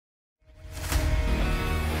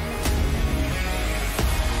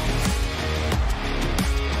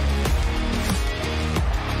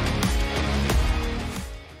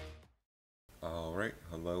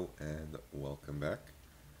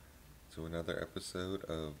to another episode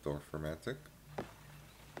of Dorfromantik.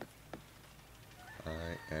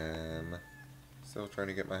 I am still trying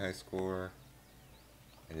to get my high score.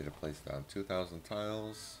 I need to place down 2,000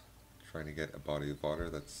 tiles, trying to get a body of water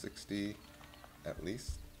that's 60 at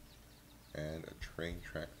least, and a train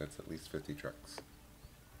track that's at least 50 trucks.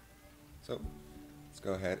 So let's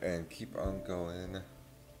go ahead and keep on going.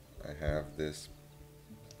 I have this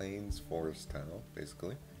plains forest tile,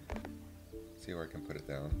 basically. See where I can put it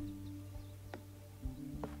down.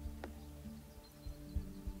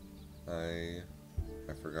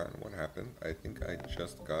 I've forgotten what happened. I think I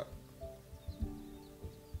just got...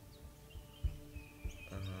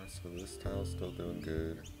 so this tile's still doing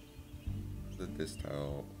good. This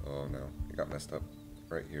tile... oh no, it got messed up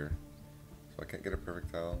right here. So I can't get a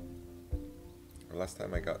perfect tile. Last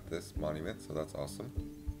time I got this monument, so that's awesome. You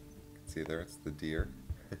can see there, it's the deer.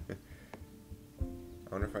 I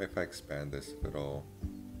wonder if I expand this, if it'll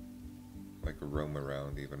like roam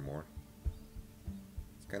around even more.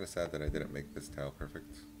 It's kind of sad that I didn't make this tile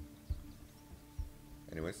perfect.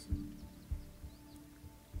 Anyways,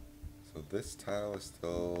 so this tile is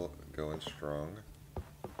still going strong.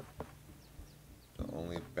 The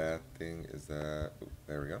only bad thing is that, oh,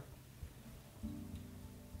 there we go.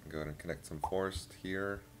 Go ahead and connect some forest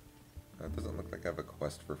here. It doesn't look like I have a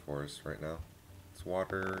quest for forest right now. It's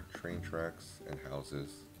water, train tracks, and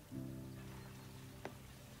houses.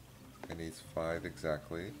 It needs 5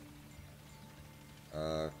 exactly.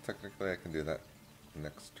 Technically I can do that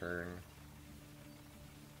next turn.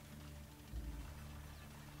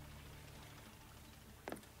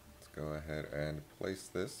 Let's go ahead and place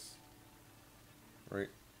this. Right,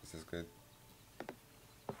 this is good.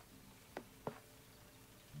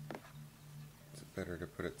 Is it better to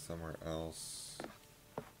put it somewhere else?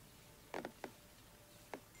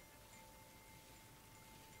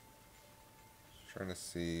 Trying to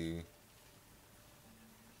see.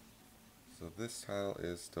 So this tile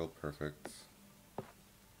is still perfect.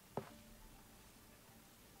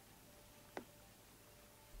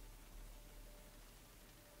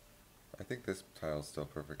 I think this tile is still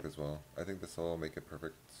perfect as well. I think this will make it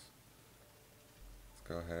perfect. Let's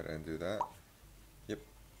go ahead and do that. Yep.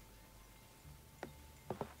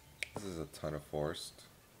 This is a ton of forest.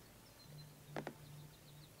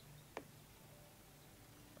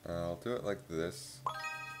 I'll do it like this.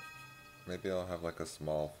 Maybe I'll have like a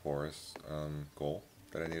small forest goal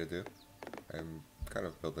that I need to do. I'm kind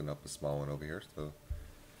of building up a small one over here, so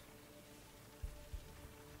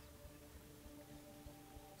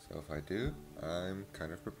if I do, I'm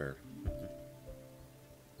kind of prepared.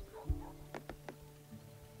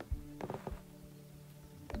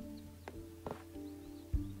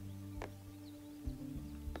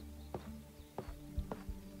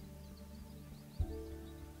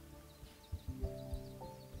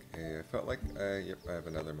 Okay, I felt like yep, I have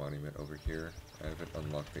another monument over here. I haven't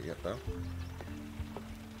unlocked it yet though.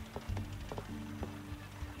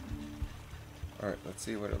 Alright, let's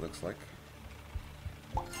see what it looks like.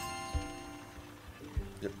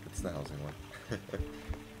 Yep, it's the housing one.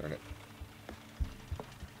 Darn it.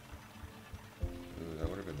 Ooh, that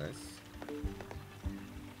would have been nice.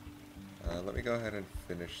 Let me go ahead and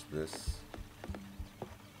finish this.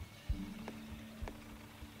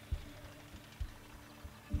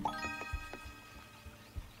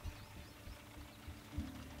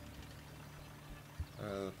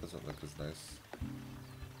 That doesn't look as nice.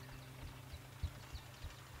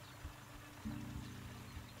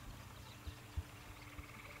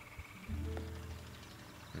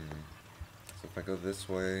 So if I go this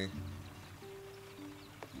way,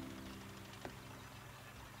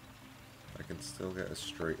 I can still get a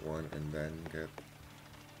straight one and then get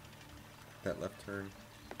that left turn.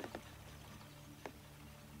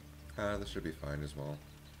 This should be fine as well.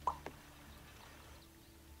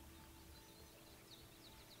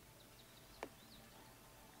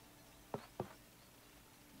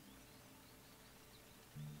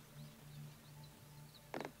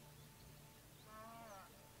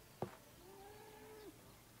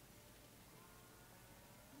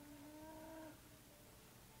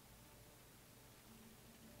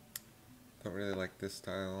 Don't really like this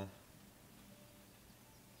style.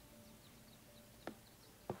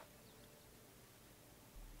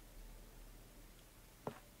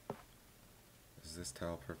 Is this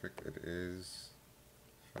tile perfect? It is.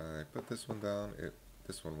 If I put this one down,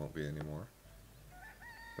 this one won't be anymore.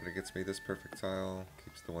 But it gets me this perfect tile,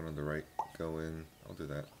 keeps the one on the right going. I'll do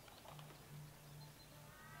that.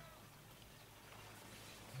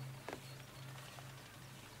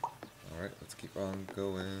 Alright, let's keep on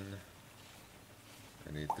going.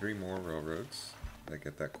 I need 3 more railroads to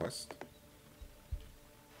get that quest.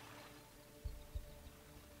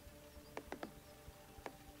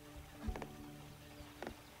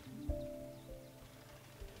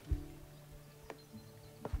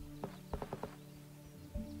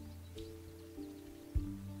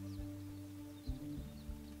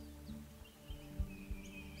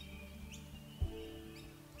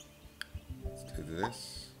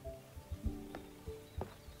 this.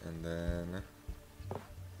 And then let's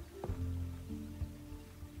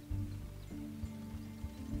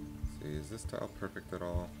see, is this tile perfect at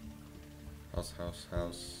all? House, house,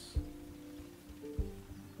 house.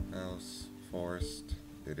 House, forest.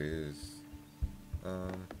 It is.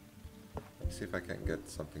 Let's see if I can't get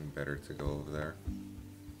something better to go over there.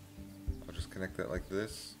 I'll just connect it like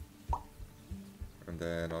this. And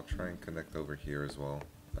then I'll try and connect over here as well,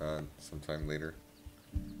 sometime later.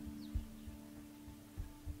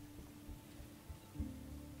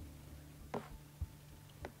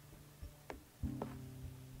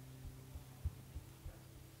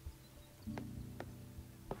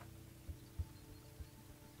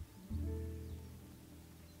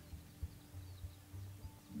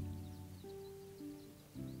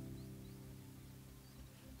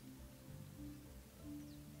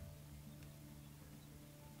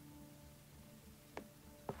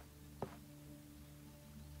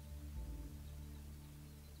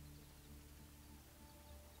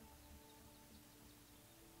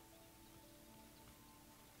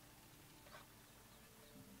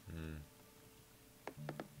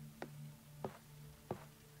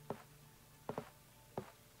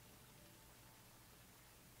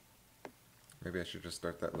 Maybe I should just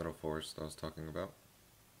start that little forest I was talking about.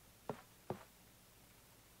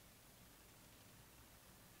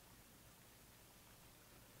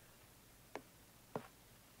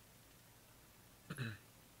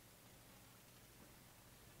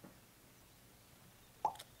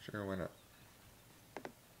 Sure, why not?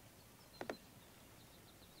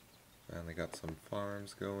 Finally got some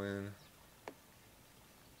farms going.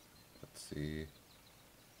 Let's see.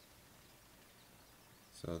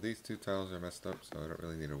 So these two tiles are messed up, so I don't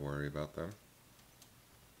really need to worry about them.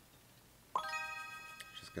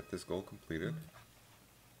 Just get this goal completed.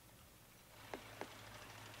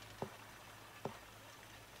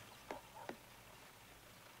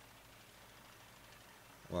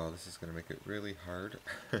 Wow, this is going to make it really hard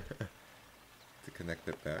to connect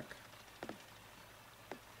it back.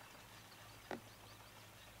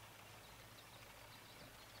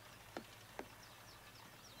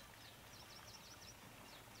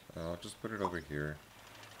 I'll just put it over here.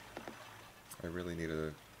 I really need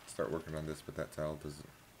to start working on this, but that tile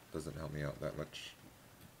doesn't help me out that much.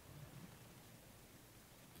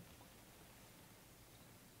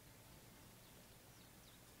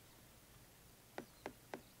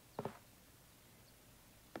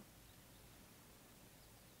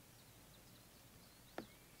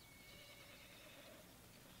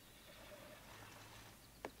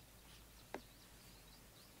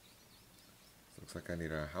 Looks like I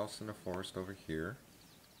need a house and a forest over here.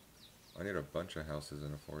 I need a bunch of houses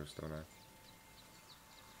in a forest, don't I?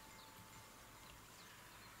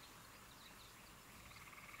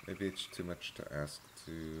 Maybe it's too much to ask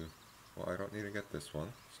to... Well, I don't need to get this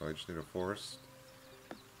one, so I just need a forest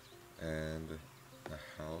and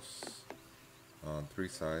a house on 3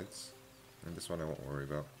 sides. And this one I won't worry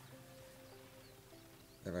about.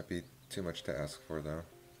 That might be too much to ask for, though.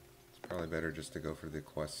 It's probably better just to go for the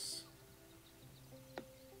quests.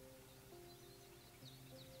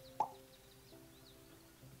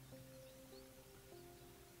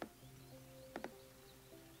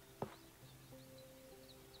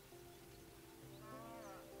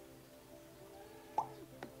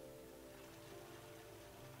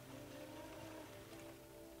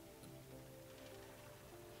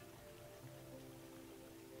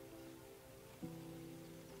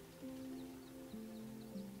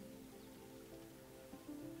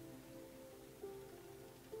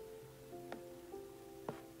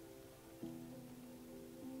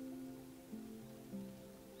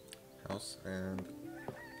 House, and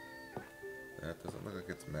that doesn't look like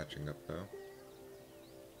it's matching up though.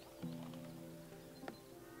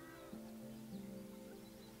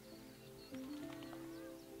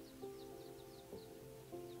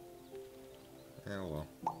 Yeah, well,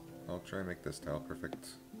 I'll try and make this tile perfect.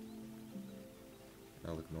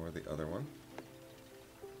 I'll ignore the other one.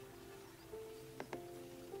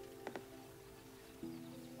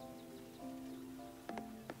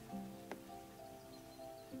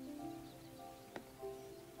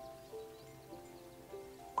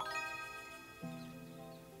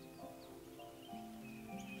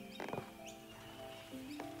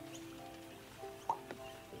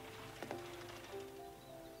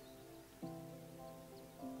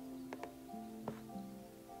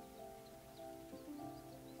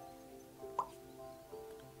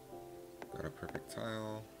 Got a perfect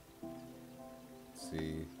tile. Let's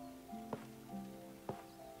see.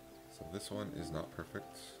 So this one is not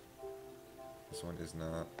perfect. This one is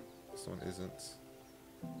not. This one isn't.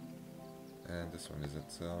 And this one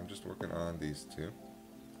isn't, so I'm just working on these two.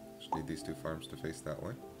 Just need these two farms to face that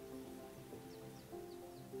way.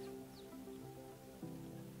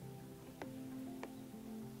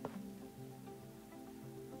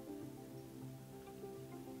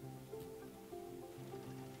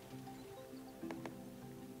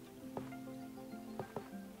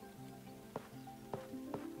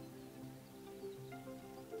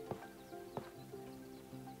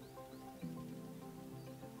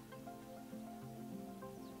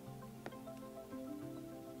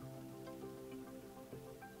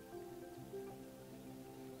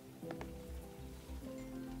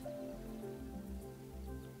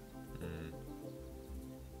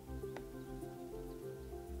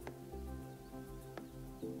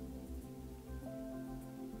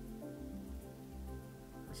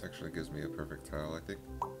 This actually gives me a perfect tile, I think.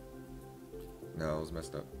 No, it was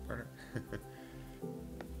messed up. Darn it.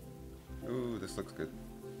 Ooh, this looks good.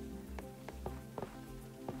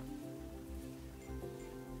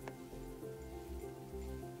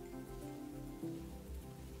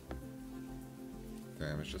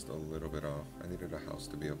 Damn, it's just a little bit off. I needed a house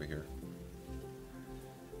to be over here.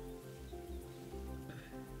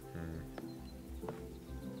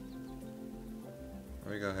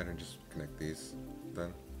 Let me go ahead and just connect these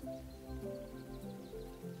then.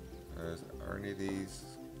 Are any of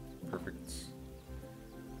these perfect?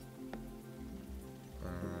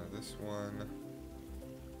 This one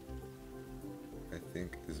I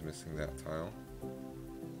think is missing that tile.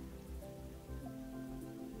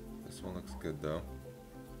 This one looks good though.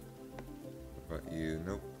 What about you?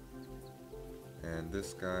 Nope. And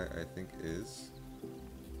this guy I think is.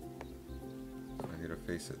 So I need to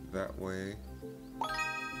face it that way.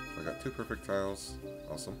 I got two perfect tiles.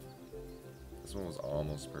 Awesome. This one was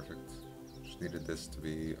almost perfect. Just needed this to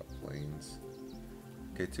be a plains.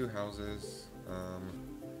 Okay, two houses.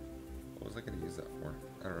 What was I going to use that for?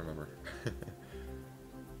 I don't remember.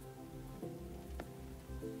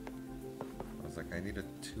 I was like, I need a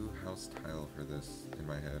two house tile for this in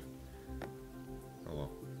my head. Oh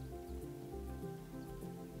well.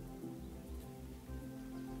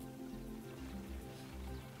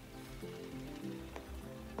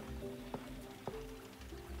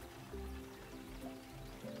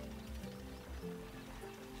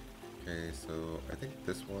 Okay, so I think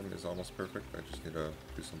this one is almost perfect. I just need to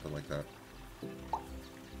do something like that.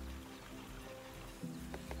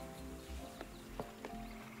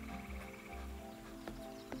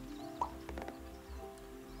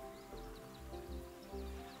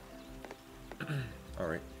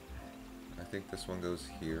 Alright. I think this one goes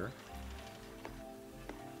here.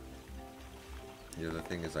 The other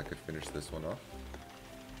thing is I could finish this one off.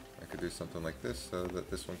 I could do something like this so that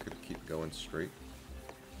this one could keep going straight.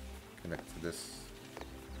 Connect to this.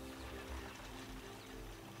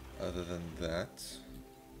 Other than that,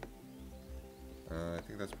 I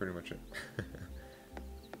think that's pretty much it.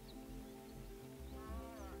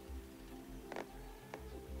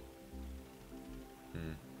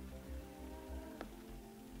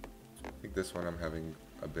 I think this one I'm having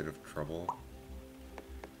a bit of trouble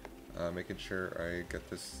making sure I get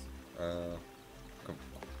this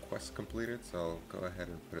quest completed, so I'll go ahead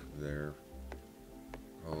and put it there.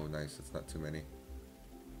 Oh, nice, it's not too many.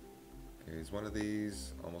 Okay, is one of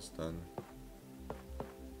these almost done?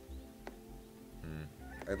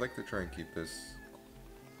 I'd like to try and keep this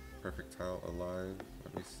perfect tile alive.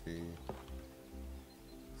 Let me see.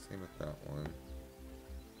 Same with that one.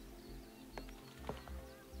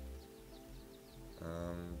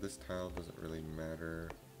 This tile doesn't really matter.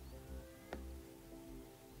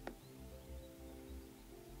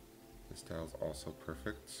 This tile's also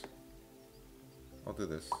perfect. I'll do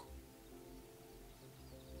this.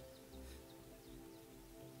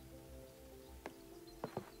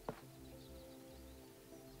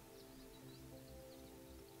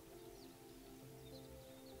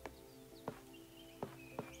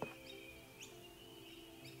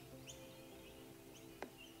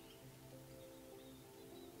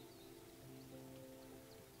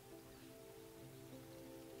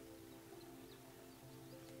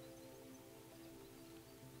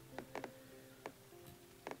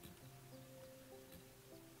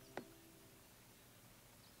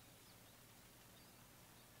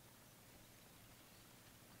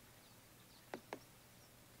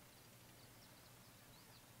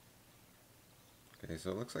 Okay,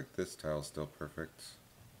 so it looks like this tile's still perfect.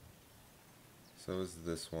 So is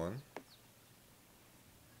this one.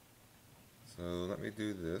 So let me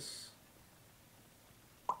do this.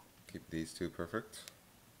 Keep these two perfect.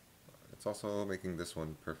 It's also making this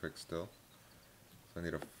one perfect still. So I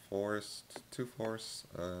need a forest, two forests,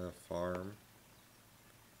 a farm,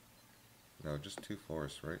 No, just 2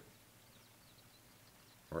 forests, right?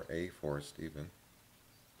 Or a forest, even.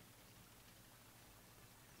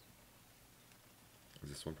 Is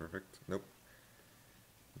this one perfect? Nope.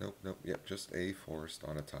 Nope, nope. Yep, just a forest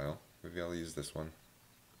on a tile. Maybe I'll use this one.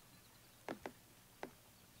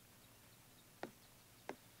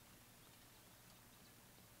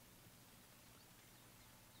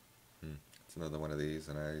 It's another one of these,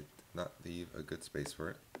 and I did not leave a good space for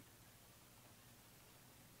it.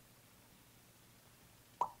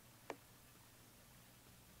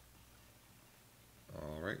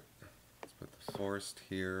 Alright, let's put the forest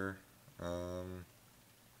here. No,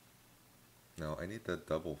 I need the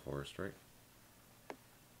double forest, right?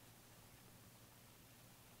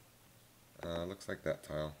 Looks like that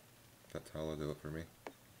tile. That tile will do it for me.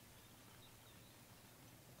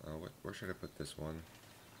 Where should I put this one?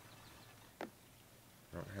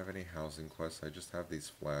 I don't have any housing quests, I just have these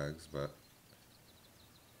flags, but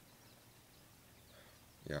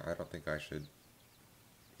yeah, I don't think I should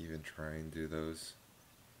even try and do those.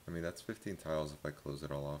 I mean, that's 15 tiles if I close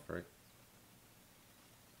it all off, right?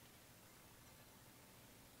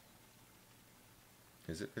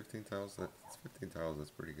 Is it 15 tiles? That's 15 tiles, that's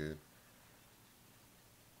pretty good.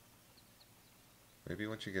 Maybe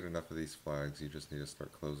once you get enough of these flags, you just need to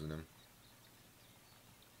start closing them.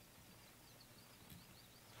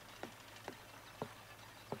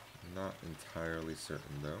 Not entirely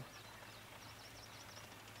certain though.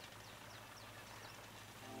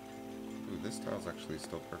 Ooh, this tile's actually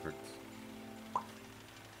still perfect.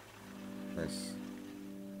 Nice.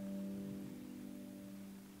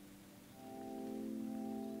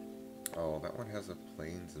 Oh, that one has a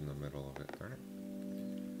plains in the middle of it, darn it.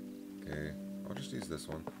 Okay, I'll just use this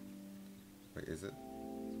one. Wait, is it?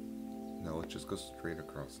 No, it just goes straight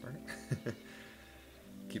across, darn it.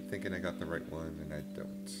 Keep thinking I got the right one, and I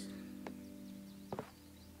don't.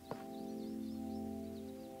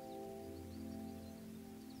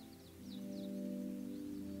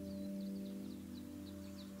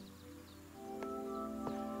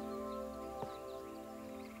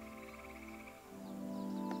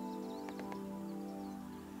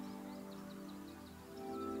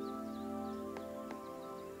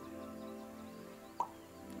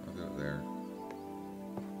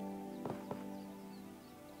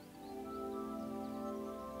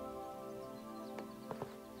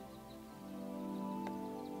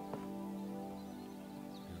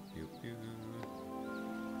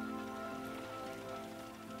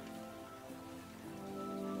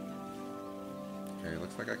 Okay,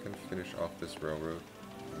 looks like I can finish off this railroad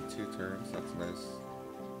in 2 turns. That's nice.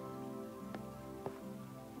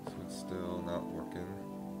 This one's still not working.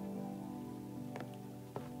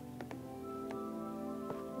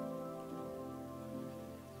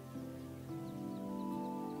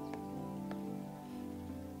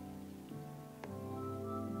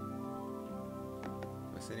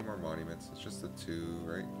 Do I see any more monuments? It's just the 2,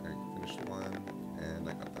 right? I finished one, and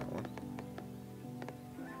I got that one.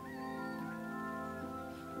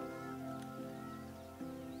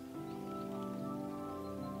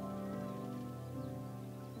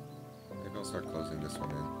 I'll start closing this one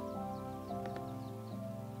in.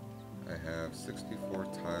 I have 64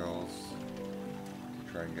 tiles to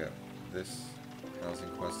try and get this housing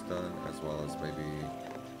quest done, as well as maybe...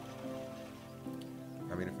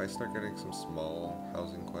 I mean, if I start getting some small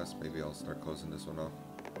housing quests, maybe I'll start closing this one off.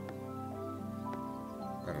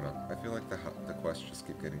 I don't know. I feel like the quests just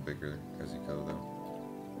keep getting bigger as you go, though.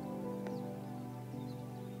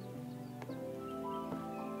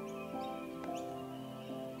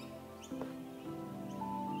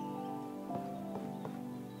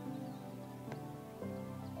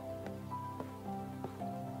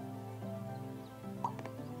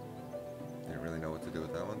 To do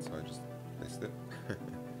with that one, so I just placed it.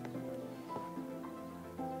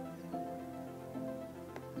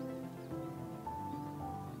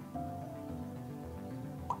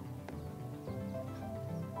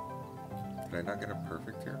 Did I not get a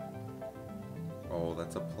perfect here? Oh,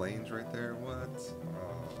 that's a plains right there? What?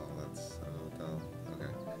 Oh, that's so dumb.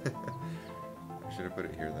 Okay. I should have put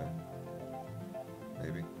it here then.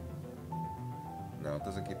 Maybe. No, it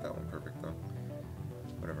doesn't keep that one perfect though.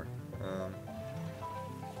 Whatever.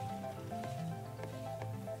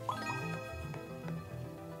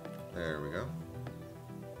 There we go.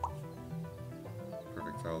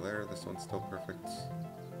 Perfect tile there. This one's still perfect.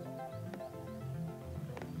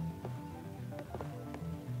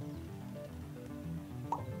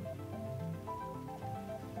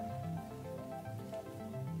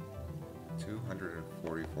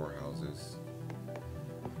 $244 houses.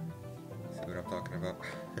 See what I'm talking about?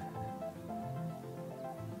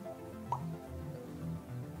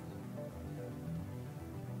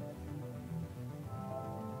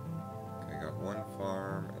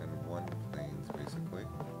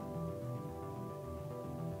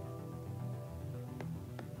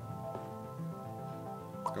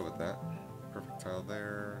 Go with that. Perfect tile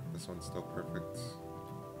there. This one's still perfect.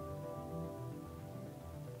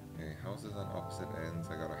 Okay, houses on opposite ends.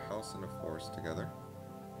 I got a house and a forest together.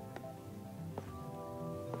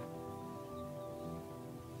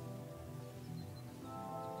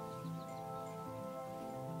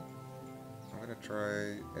 I'm gonna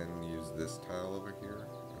try and use this tile over here.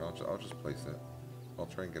 And I'll just place it. I'll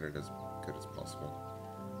try and get it as good as possible.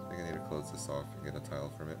 I think I need to close this off and get a tile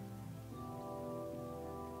from it.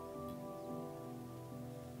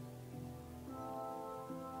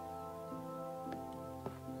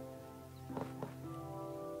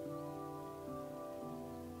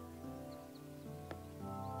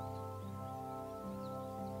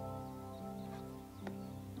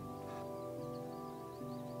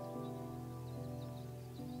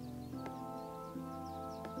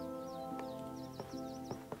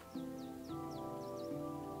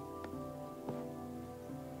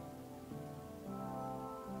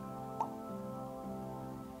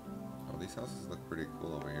 These houses look pretty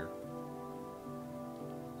cool over here.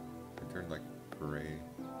 They turned like gray.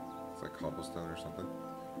 It's like cobblestone or something.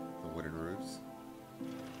 The wooden roofs.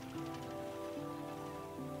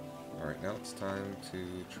 Alright, now it's time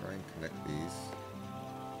to try and connect these.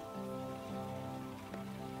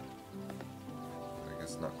 I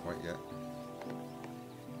guess not quite yet.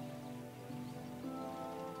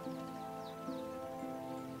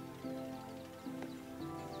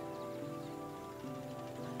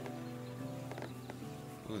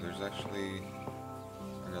 Ooh, there's actually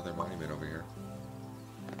another monument over here.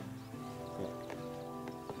 Cool.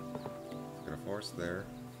 Let's get a forest there.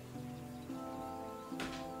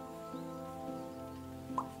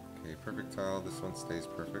 Okay, perfect tile. This one stays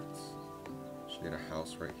perfect. Should get a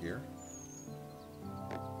house right here.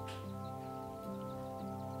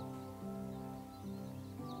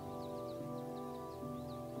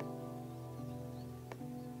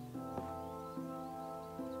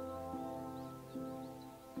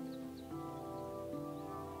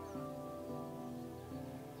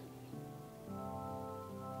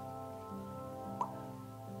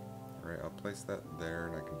 I'll place that there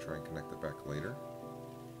and I can try and connect it back later.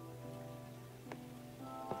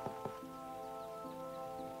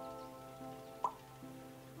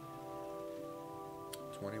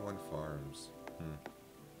 "21 farms.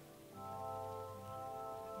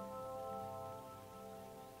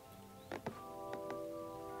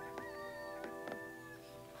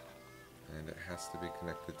 And it has to be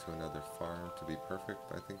connected to another farm to be perfect,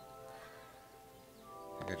 I think.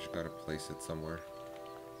 I just gotta place it somewhere.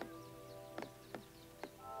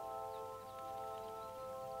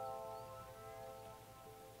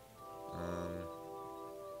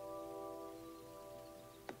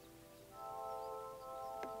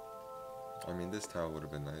 I mean, this tile would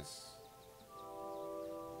have been nice.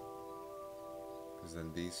 Because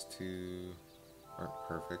then these two aren't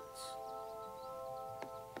perfect.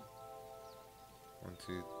 1,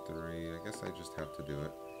 2, 3. I guess I just have to do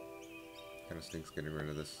it. Kind of stinks getting rid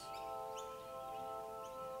of this.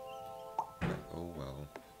 But, oh well.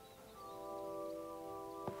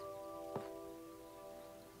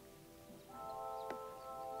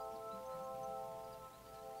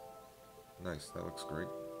 Nice, that looks great.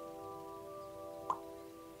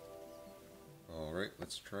 Alright,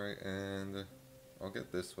 let's try and I'll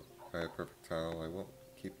get this by a perfect tile. I won't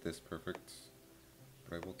keep this perfect,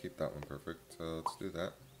 but I will keep that one perfect. So let's do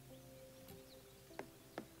that.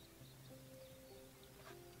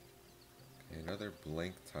 Okay, another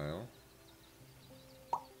blank tile.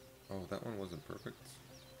 Oh, that one wasn't perfect.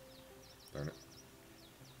 Darn it.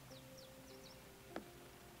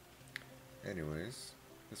 Anyways,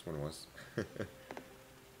 this one was.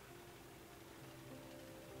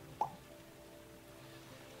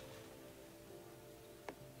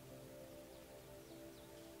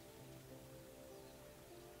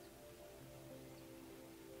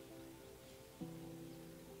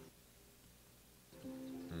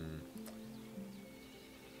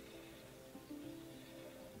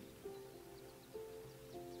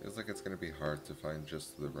 Feels like it's going to be hard to find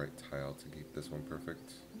just the right tile to keep this one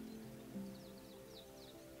perfect.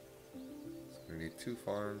 It's going to need 2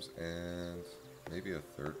 farms and maybe a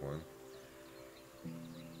third one.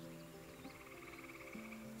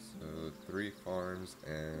 So 3 farms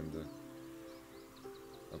and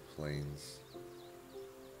a plains.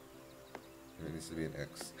 And it needs to be an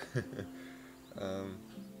X.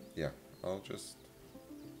 Yeah, I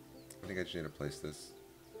think I just need to place this.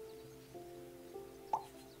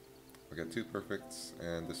 I got 2 perfects,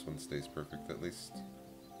 and this one stays perfect at least.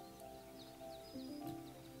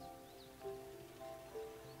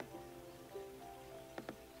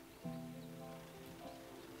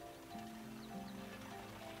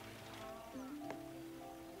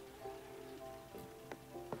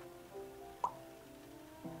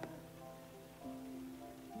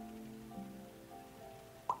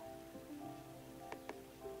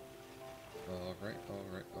 Alright,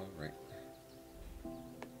 alright, alright.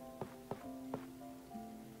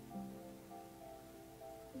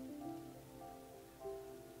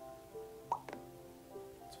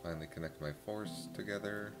 Let's finally connect my force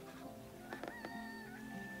together.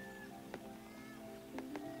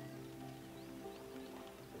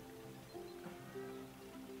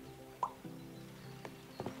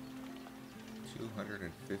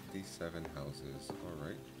 $257 houses,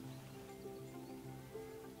 alright.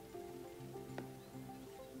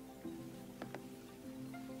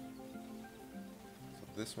 So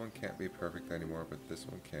this one can't be perfect anymore, but this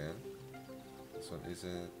one can. This one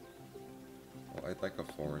isn't. Well, I'd like a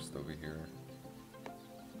forest over here,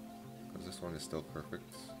 because this one is still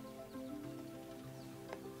perfect.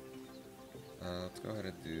 Let's go ahead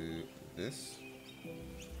and do this.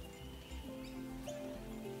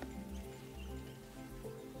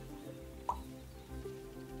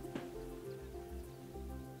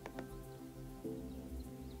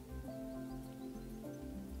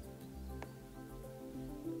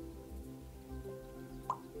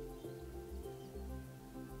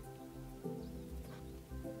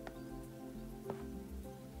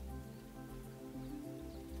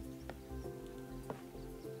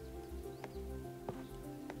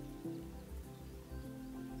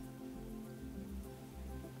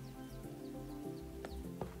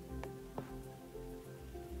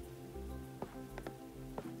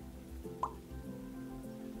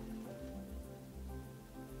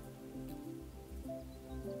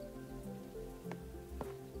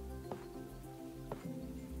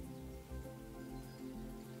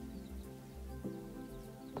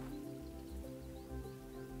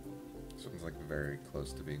 This one's like very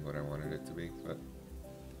close to being what I wanted it to be, but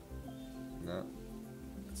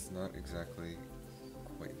it's not exactly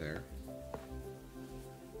quite there.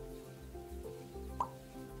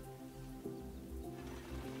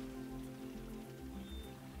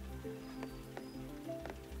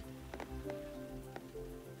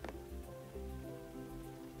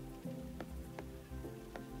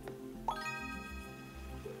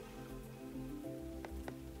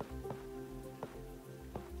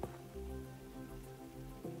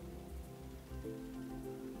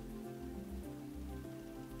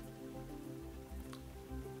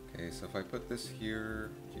 Okay, so if I put this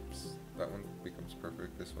here, that one becomes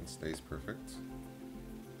perfect, this one stays perfect.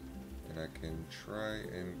 And I can try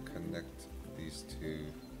and connect these two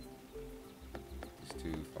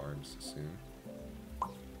farms soon.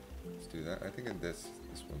 Let's do that. I think in this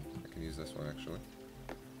one, I can use this one actually.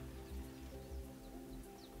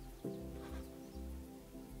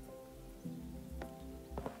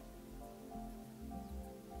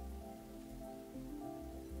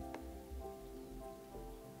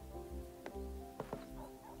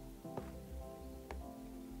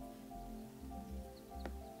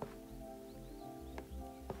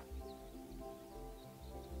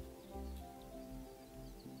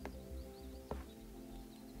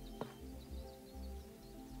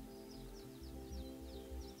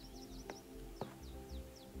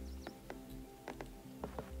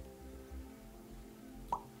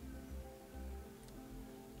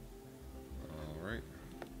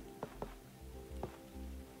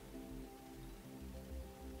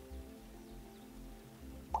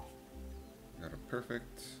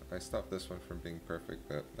 Perfect. I stopped this one from being perfect,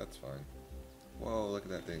 but that's fine. Whoa, look at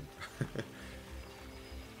that thing.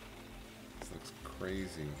 This looks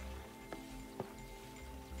crazy.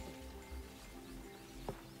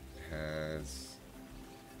 It has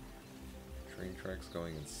train tracks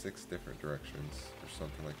going in 6 different directions, or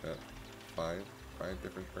something like that. Five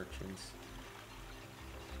different directions.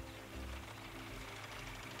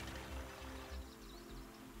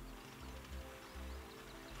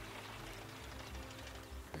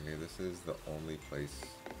 Okay, this is the only place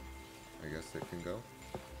I guess it can go.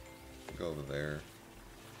 Go over there.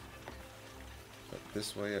 But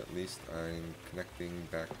this way at least I'm connecting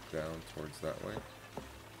back down towards that way.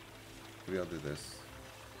 Maybe I'll do this.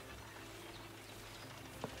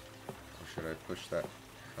 Or should I push that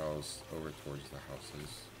house over towards the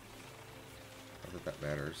houses? Not that that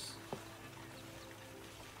matters.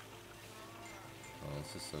 Oh,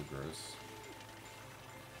 this is so gross.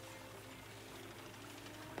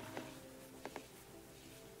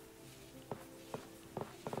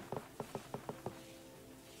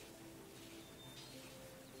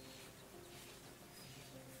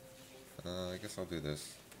 I guess I'll do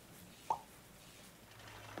this.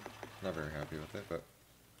 Not very happy with it, but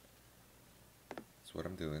it's what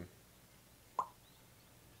I'm doing.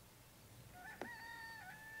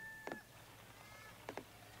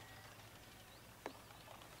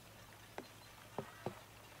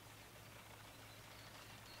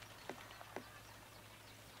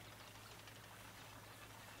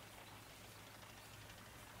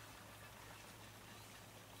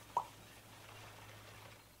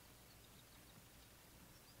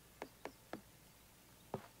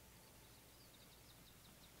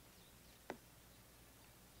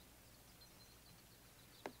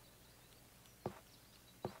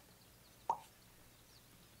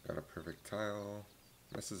 perfect tile.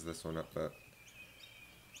 Messes this one up, but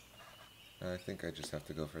I think I just have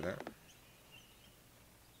to go for that.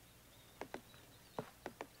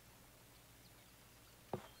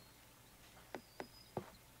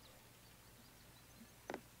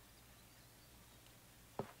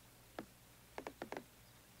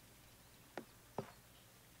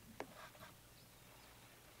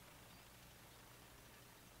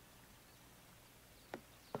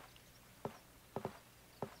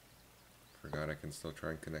 Forgot I can still try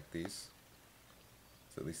and connect these.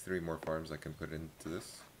 So at least 3 more farms I can put into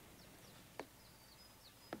this.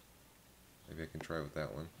 Maybe I can try with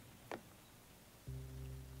that one.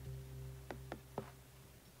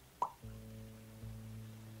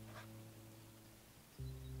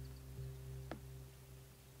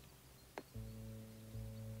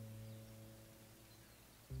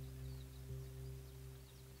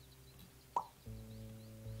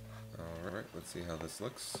 Alright, let's see how this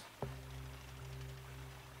looks.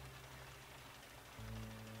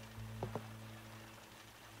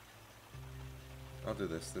 I'll do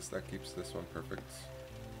this. That keeps this one perfect.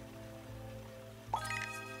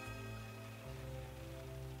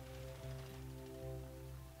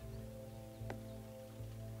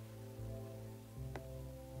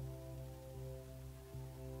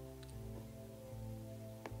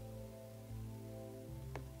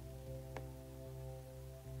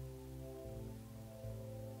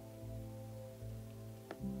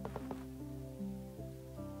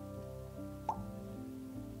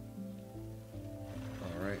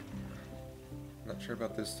 Not sure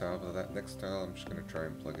about this tile, but that next tile I'm just going to try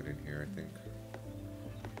and plug it in here, I think.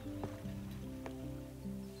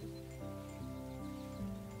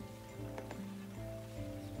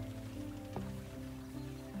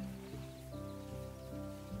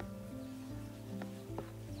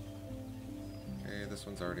 Okay, this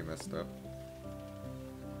one's already messed up.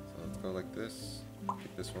 So let's go like this,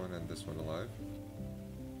 keep this one and this one alive.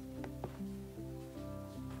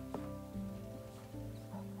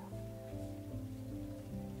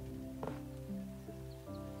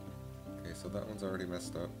 So that one's already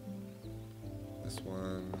messed up. This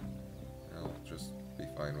one, I'll just be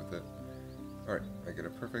fine with it. Alright, I get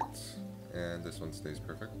it perfect, and this one stays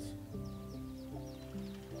perfect.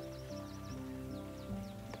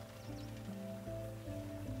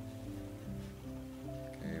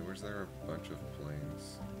 Okay, where's there a bunch of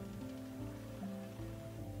planes?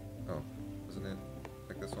 Oh, wasn't it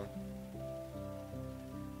like this one?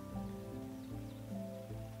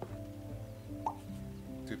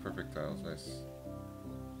 Two perfect tiles, nice.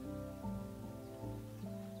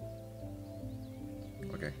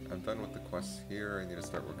 Okay, I'm done with the quests here. I need to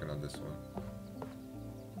start working on this one.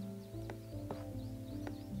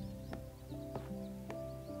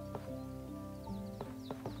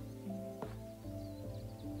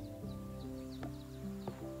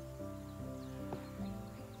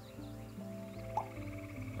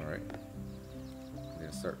 Alright. I need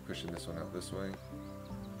to start pushing this one out this way.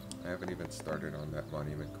 I haven't even started on that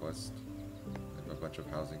monument quest. I have a bunch of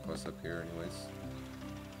housing quests up here anyways.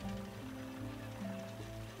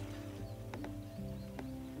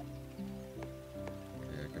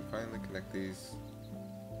 Okay, I can finally connect these.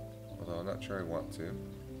 Although I'm not sure I want to.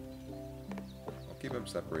 I'll keep them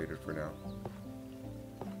separated for now.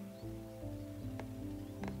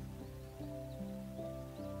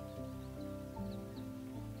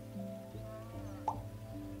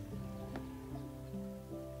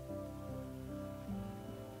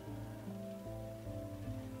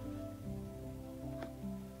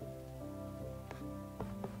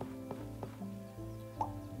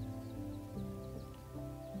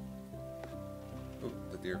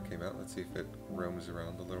 Deer came out. Let's see if it roams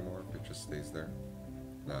around a little more, if it just stays there.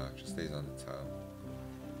 No, it just stays on the tile.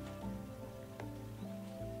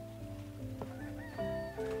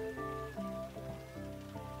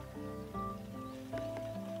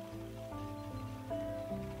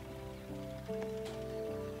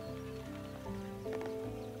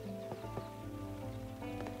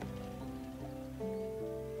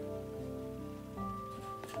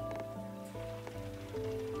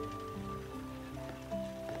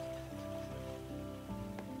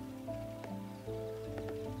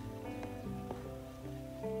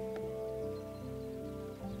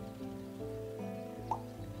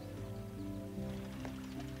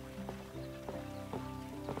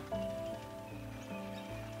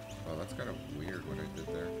 That's kind of weird what I did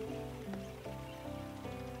there.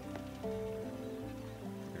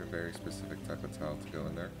 Need a very specific type of tile to go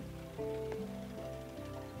in there.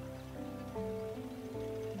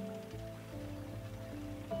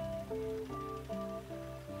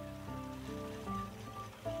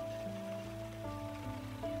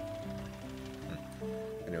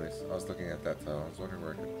 I was looking at that tile. I was wondering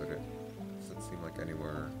where I could put it. Doesn't seem like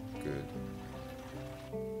anywhere good.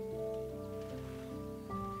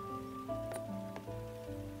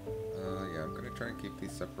 Yeah, I'm gonna try and keep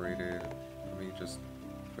these separated. Let me just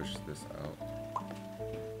push this out.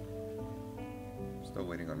 Still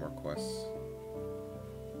waiting on more quests.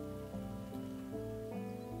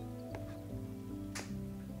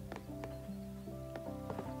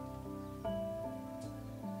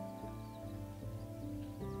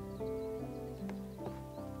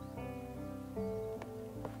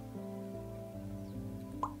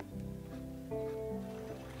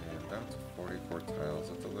 Down to 44 tiles,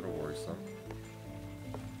 that's a little worrisome.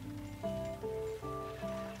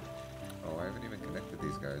 Oh, I haven't even connected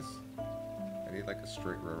these guys. I need like a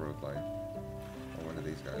straight railroad line. Or one of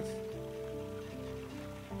these guys.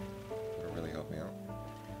 That'll really help me out.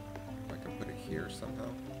 If I can put it here somehow.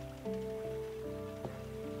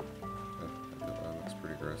 That looks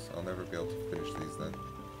pretty gross. I'll never be able to finish these then.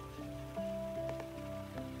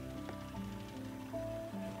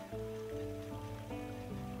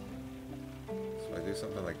 Do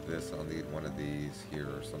something like this, I'll need one of these here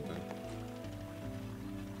or something.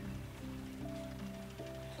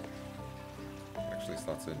 Actually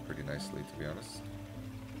slots in pretty nicely, to be honest.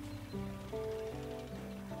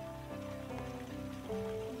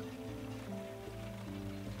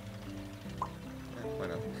 Why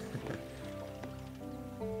not?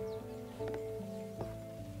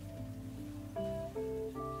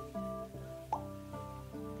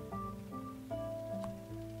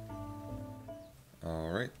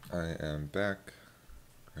 Alright, I am back.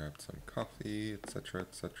 Grabbed some coffee, etc.,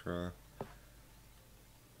 etc.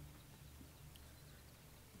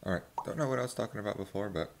 Alright, don't know what I was talking about before,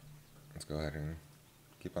 but let's go ahead and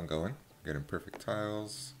keep on going. Get imperfect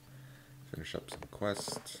tiles, finish up some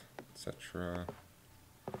quests, etc.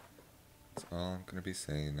 That's all I'm going to be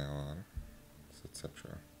saying now on,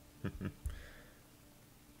 etc.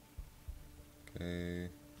 Okay.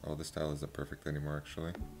 Oh, this tile isn't perfect anymore,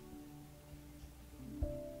 actually.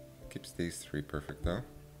 Keeps these three perfect though.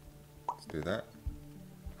 Let's do that.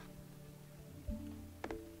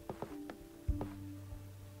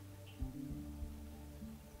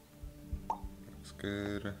 Looks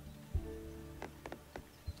good.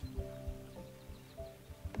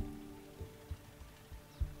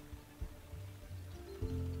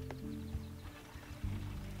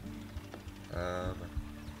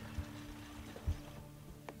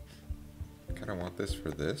 I kind of want this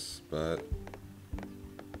for this, but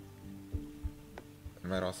it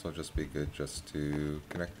might also just be good just to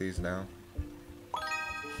connect these now.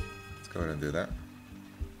 Let's go ahead and do that.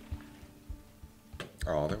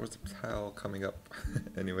 Oh, there was a tile coming up.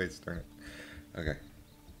 Anyways, darn it. Okay.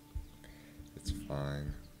 It's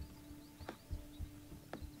fine.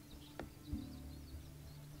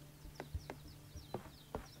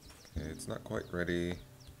 Okay, it's not quite ready.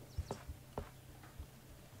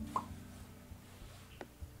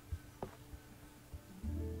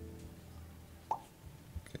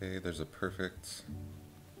 Okay, there's a perfect...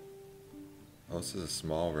 Oh, this is a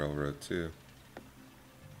small railroad too.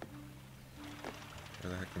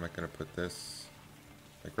 Where the heck am I going to put this?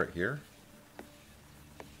 Like right here?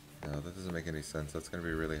 No, that doesn't make any sense. That's going to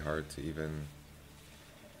be really hard to even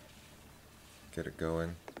get it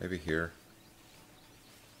going. Maybe here.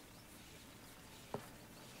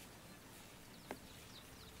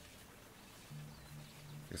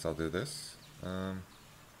 Guess I'll do this.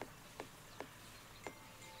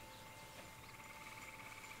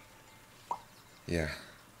 Yeah,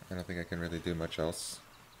 I don't think I can really do much else.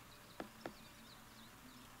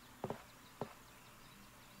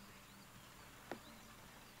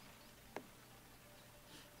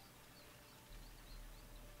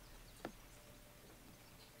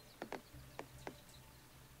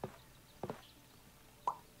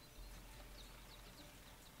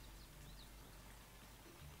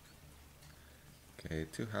 Okay,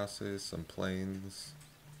 2 houses, some planes.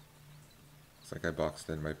 Looks like I boxed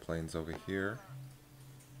in my planes over here.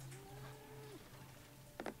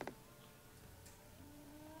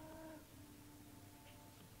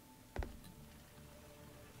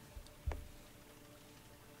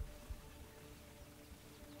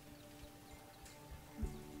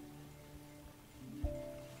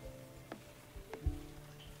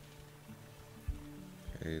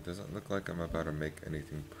 Okay, it doesn't look like I'm about to make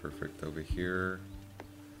anything perfect over here.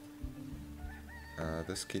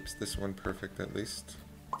 This keeps this one perfect at least.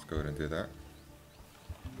 Let's go ahead and do that.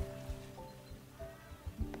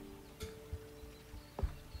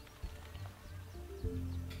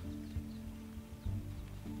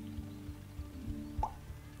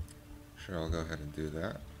 Sure, I'll go ahead and do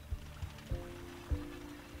that.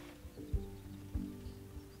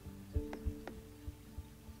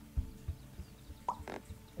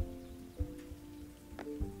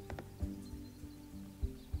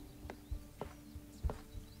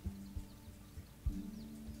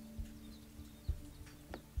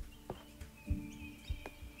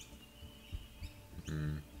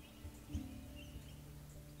 Hmm.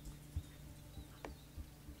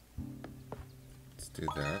 Let's do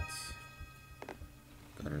that.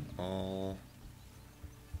 Got it all.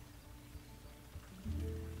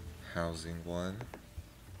 Housing one.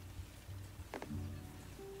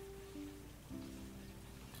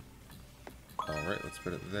 Alright, let's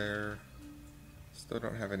put it there. Still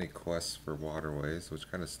don't have any quests for waterways, which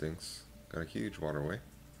kind of stinks. Got a huge waterway.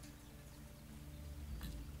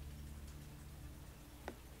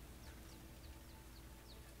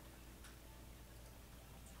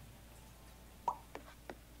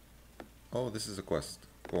 Oh, this is a quest.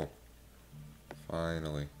 Cool.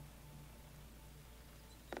 Finally.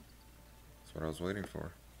 That's what I was waiting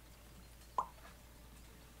for.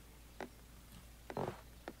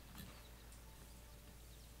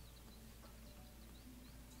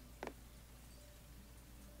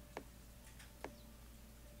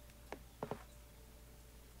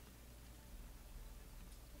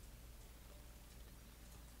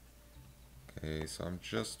 Okay, so I'm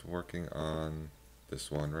just working on this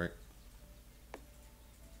one, right?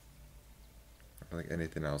 I don't think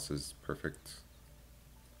anything else is perfect.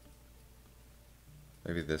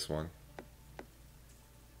 Maybe this one.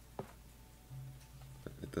 But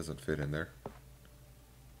it doesn't fit in there.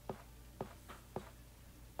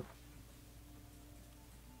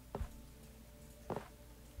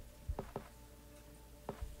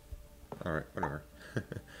 Alright, whatever.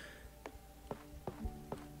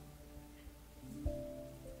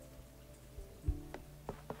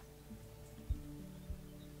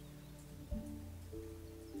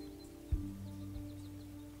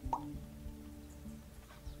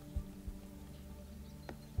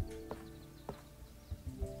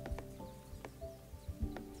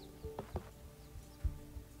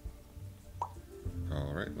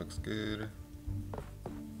 Alright, looks good.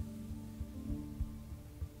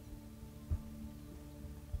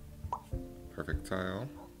 Perfect tile.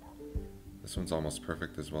 This one's almost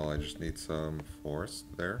perfect as well. I just need some forest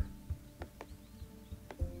there.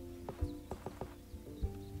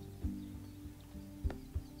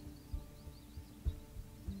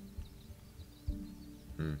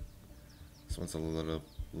 This one's a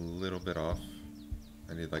little bit off.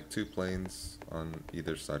 I need like 2 planes on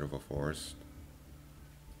either side of a forest.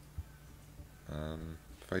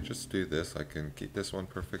 If I just do this, I can keep this one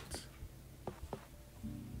perfect. I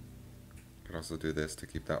can also do this to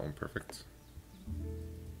keep that one perfect.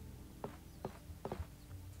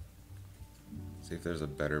 See if there's a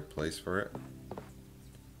better place for it.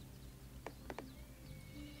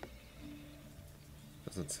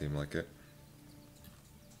 Doesn't seem like it.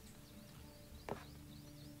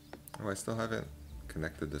 Oh, I still haven't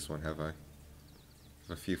connected this one, have I? I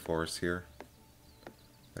have a few forests here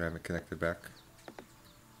that I haven't connected back.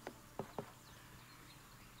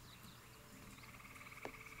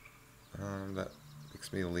 That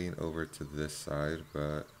makes me lean over to this side,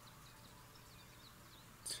 but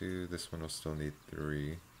 2, this one will still need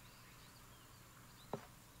 3.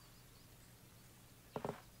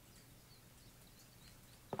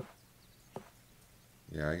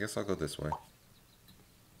 Yeah, I guess I'll go this way.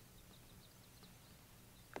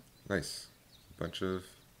 Nice. A bunch of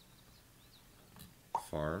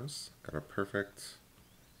farms. Got a perfect...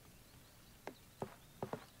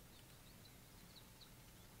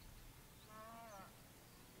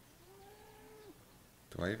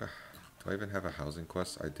 Do I even have a housing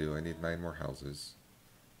quest? I do. I need 9 more houses.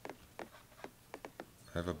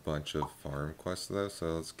 I have a bunch of farm quests though, so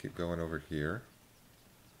let's keep going over here.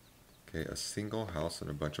 Okay, a single house and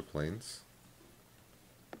a bunch of planes.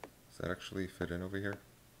 Does that actually fit in over here?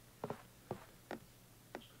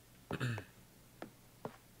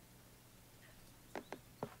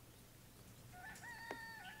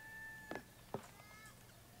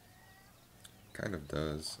 Kind of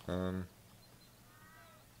does.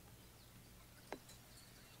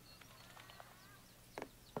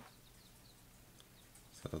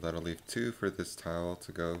 So that'll leave 2 for this tile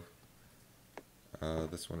to go.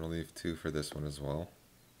 This one will leave 2 for this one as well.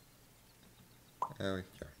 Yeah,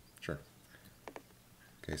 sure.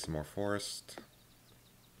 Okay, some more forest.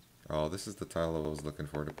 Oh, this is the tile I was looking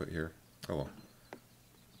for to put here. Oh well.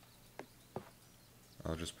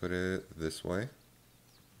 I'll just put it this way.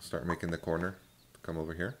 Start making the corner to come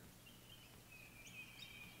over here.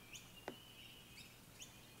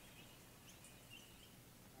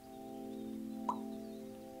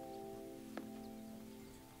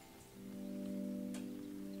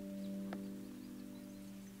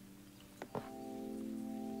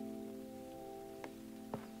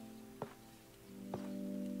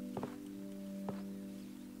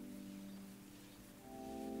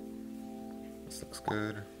 This looks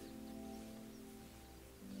good.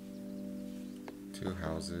 2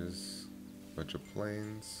 houses, bunch of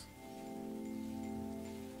plains.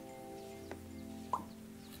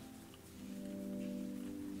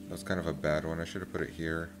 That was kind of a bad one. I should have put it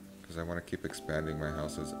here because I want to keep expanding my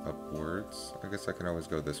houses upwards. I guess I can always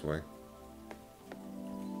go this way.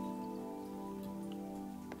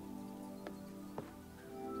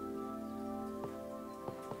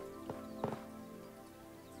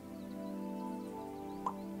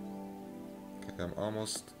 Okay, I'm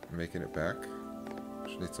almost making it back.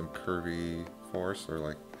 Just need some curvy force or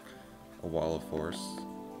like a wall of force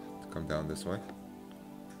to come down this way.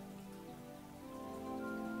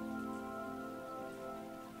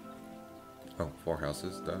 Oh, 4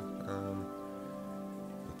 houses done.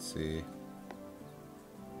 Let's see.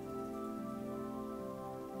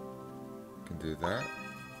 Can do that.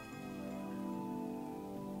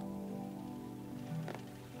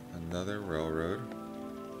 Another railroad.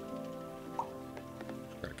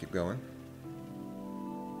 Gotta keep going.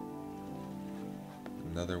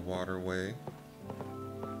 Another waterway.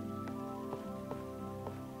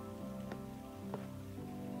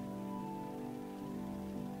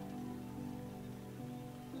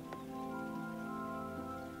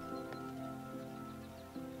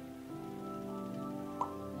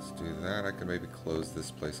 Do that. I can maybe close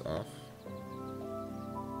this place off.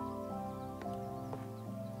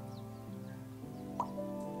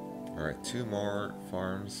 Alright, 2 more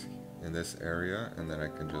farms in this area, and then I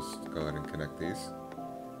can just go ahead and connect these.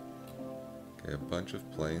 Okay, a bunch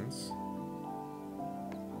of plains.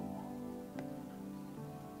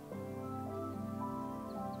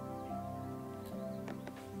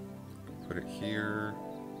 Put it here.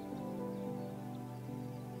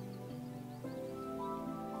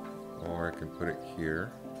 Or I can put it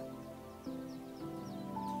here.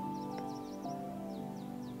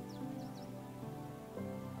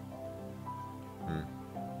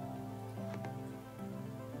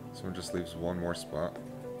 This one just leaves 1 more spot.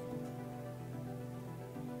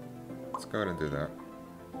 Let's go ahead and do that.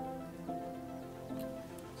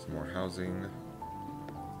 Some more housing.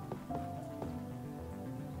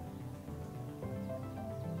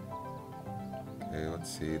 Okay, let's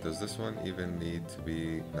see. Does this one even need to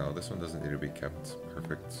be... No, this one doesn't need to be kept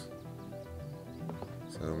perfect.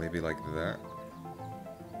 So maybe like that.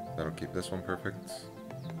 That'll keep this one perfect.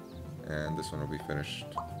 And this one will be finished.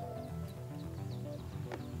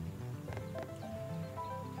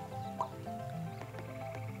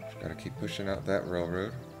 Just gotta keep pushing out that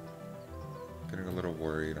railroad. Getting a little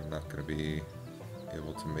worried I'm not gonna be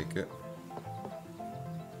able to make it.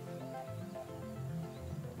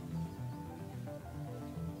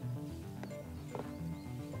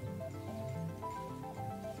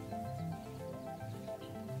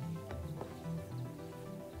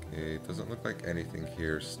 Okay, it doesn't look like anything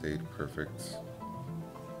here stayed perfect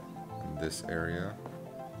in this area.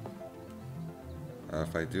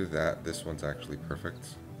 If I do that, this one's actually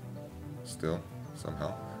perfect. Still,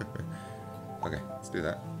 somehow. Okay, let's do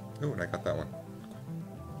that. Oh, and I got that one.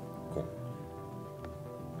 Cool.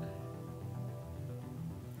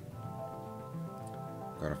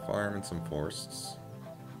 Got a farm and some forests.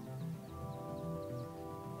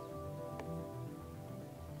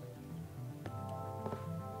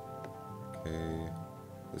 Okay,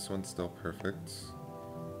 this one's still perfect.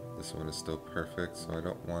 This one is still perfect, so I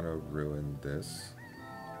don't want to ruin this.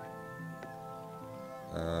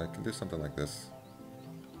 I can do something like this.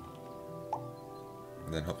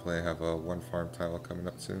 And then hopefully I have a 1 farm tile coming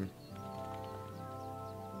up soon.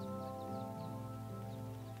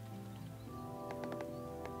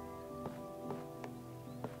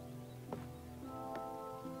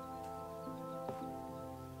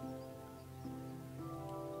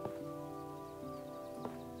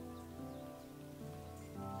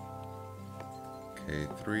 Okay,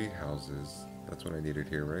 3 houses. That's what I needed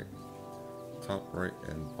here, right? Top, right,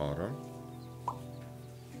 and bottom.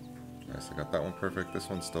 Nice, I got that one perfect. This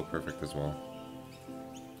one's still perfect as well.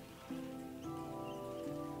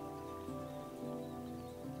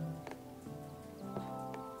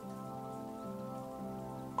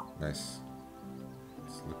 Nice.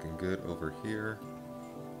 It's looking good over here.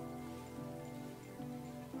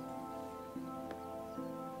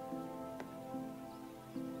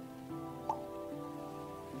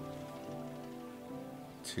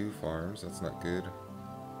 Two farms, that's not good.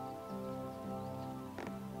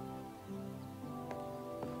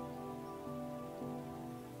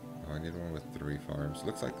 Oh, I need one with 3 farms.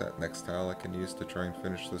 Looks like that next tile I can use to try and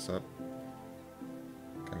finish this up.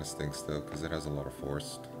 Kinda stinks though, because it has a lot of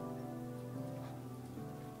forced.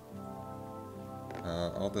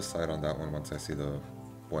 I'll decide on that one once I see the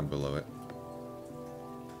one below it.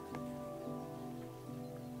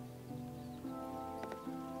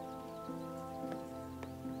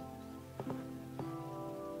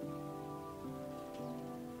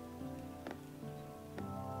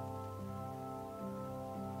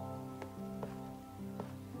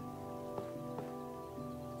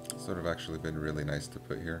 Sort of actually been really nice to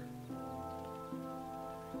put here.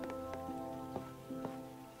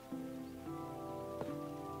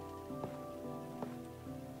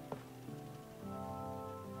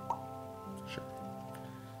 Sure.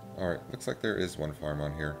 Alright, looks like there is one farm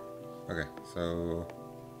on here. Okay, so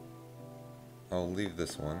I'll leave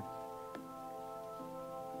this one.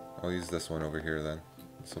 I'll use this one over here then.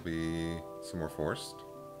 This will be some more forest.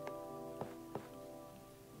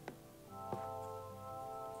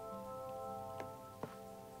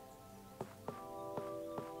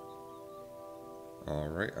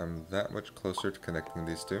 Alright, I'm that much closer to connecting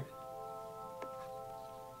these two.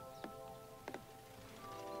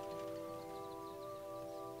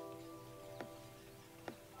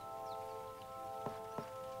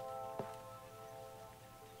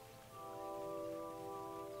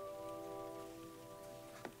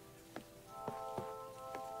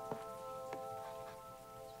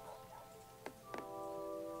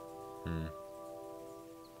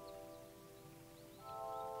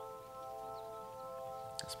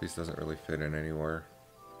 This piece doesn't really fit in anywhere.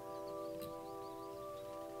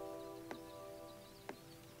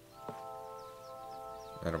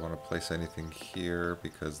 I don't want to place anything here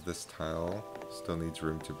because this tile still needs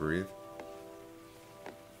room to breathe.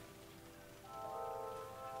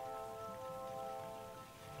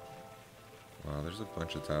 Wow, there's a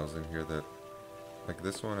bunch of tiles in here that, like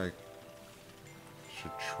this one I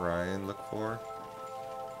should try and look for.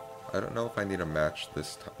 I don't know if I need to match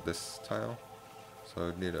this tile. So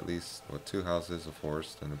I'd need at least, what, 2 houses, a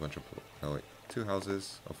forest, and a bunch of, no wait, 2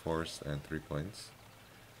 houses, a forest, and 3 plains.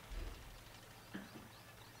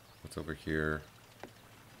 What's over here?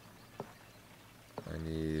 I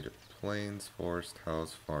need plains, forest,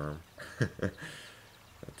 house, farm. That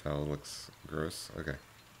tile looks gross. Okay.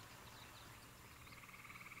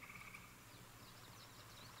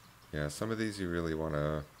 Yeah, some of these you really want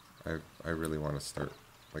to, I really want to start,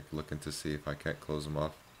 like, looking to see if I can't close them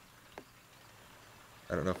off.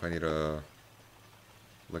 I don't know if I need to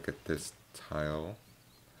look at this tile,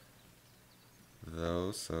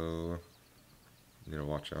 though, so need to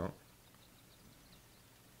watch out.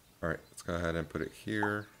 Alright, let's go ahead and put it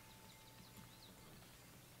here.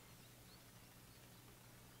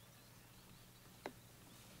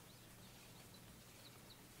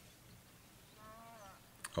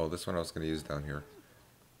 Oh, this one I was going to use down here.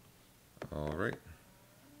 Alright.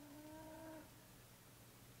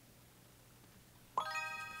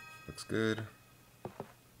 Looks good.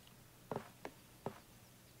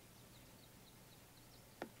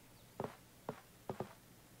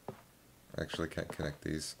 I actually can't connect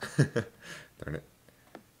these. Darn it.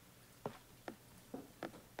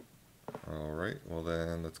 Alright, well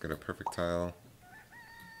then let's get a perfect tile.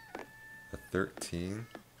 A 13.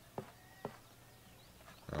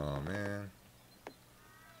 Oh man.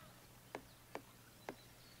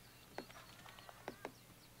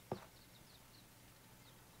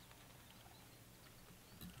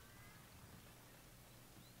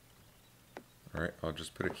 Alright, I'll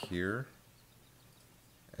just put it here.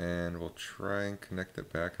 And we'll try and connect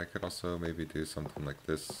it back. I could also maybe do something like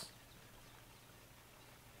this.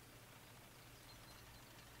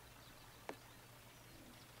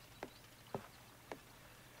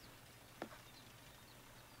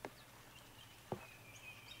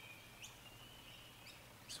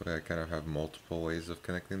 So I kind of have multiple ways of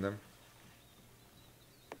connecting them.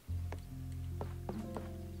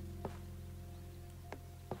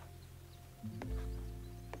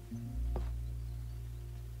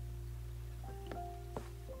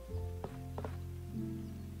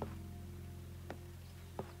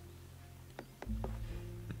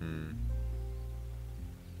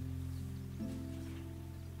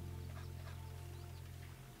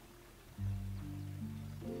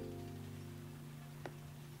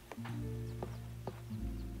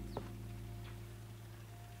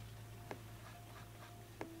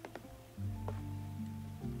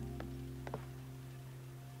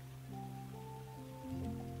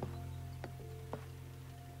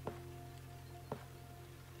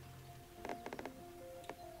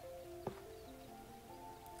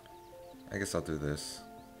 I guess I'll do this.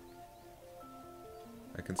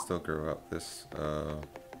 I can still grow out this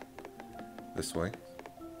way.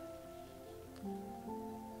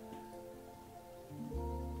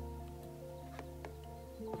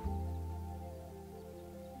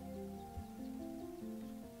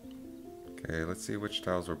 Okay, let's see which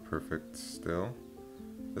tiles were perfect still.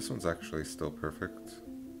 This one's actually still perfect.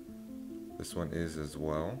 This one is as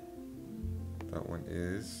well. That one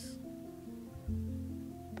is.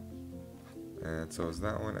 And so is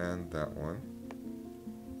that one and that one.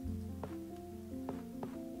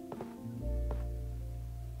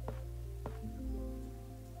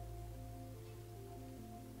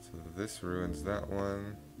 this ruins that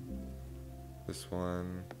one. This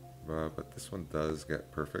one. But this one does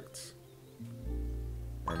get perfect.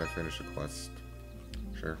 And I finish a quest.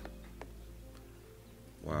 Sure.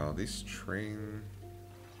 Wow, these train...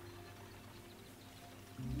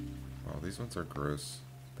 Wow, these ones are gross.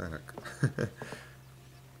 What the heck?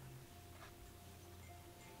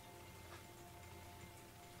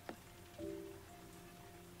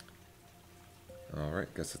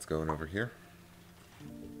 Alright, guess it's going over here.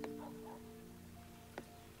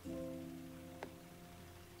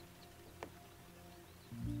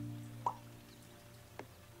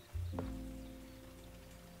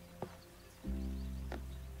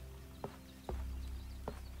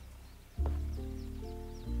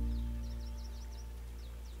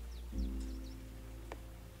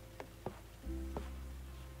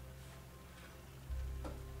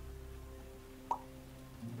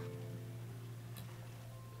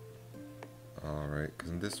 Alright,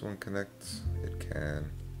 can this one connect? It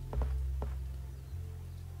can.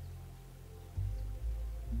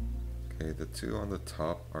 Okay, the two on the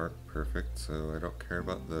top aren't perfect, so I don't care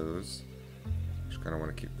about those. Just kind of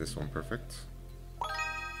want to keep this one perfect.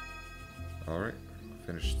 Alright,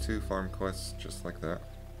 finished 2 farm quests just like that.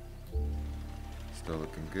 Still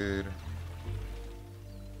looking good.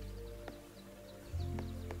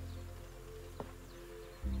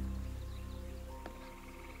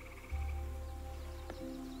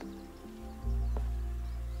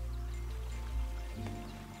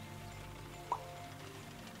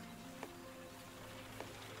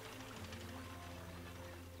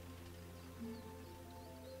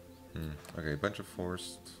 Okay, a bunch of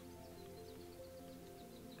forest.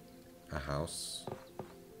 A house.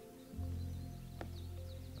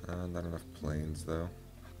 Not enough plains though.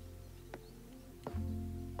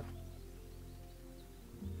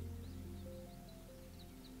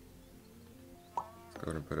 Let's go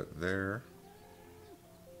ahead and put it there.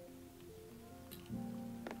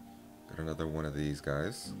 Got another one of these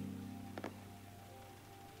guys.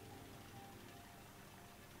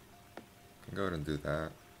 Can go ahead and do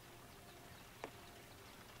that.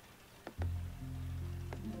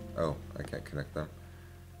 Oh, I can't connect them.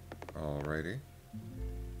 Alrighty.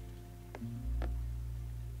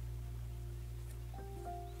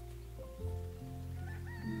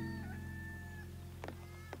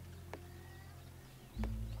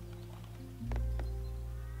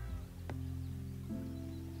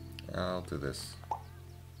 I'll do this. I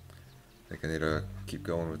think I need to keep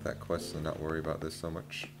going with that quest and not worry about this so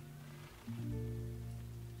much.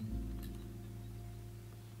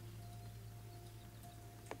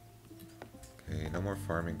 Okay, no more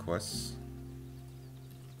farming quests.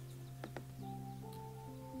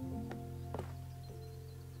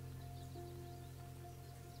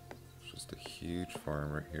 It's just a huge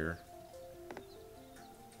farm right here.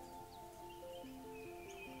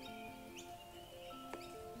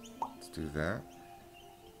 Let's do that.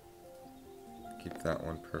 Keep that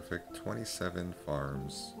one perfect. 27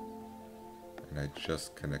 farms. And I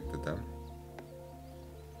just connected them.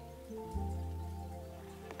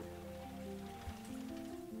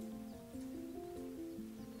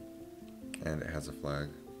 And it has a flag.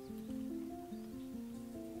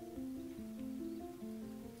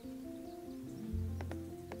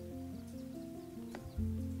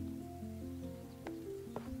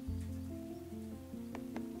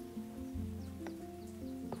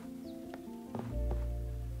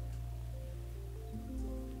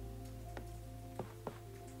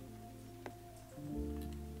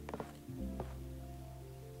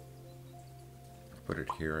 Put it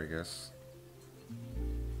here, I guess.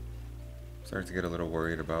 Starting to get a little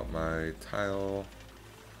worried about my tile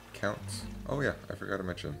count. Oh yeah, I forgot to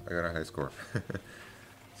mention, I got a high score.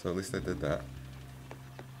 So at least I did that.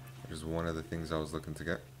 Which is one of the things I was looking to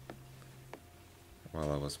get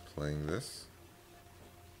while I was playing this.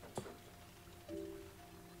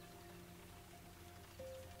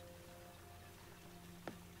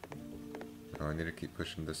 Oh, I need to keep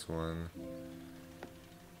pushing this one.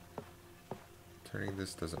 Turning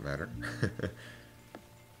this doesn't matter. Which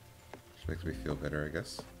makes me feel better, I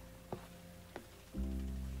guess.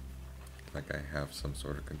 Like I have some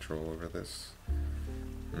sort of control over this.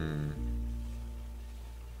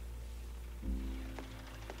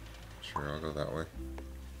 Sure, I'll go that way.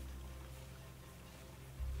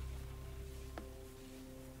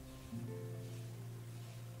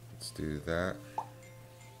 Let's do that.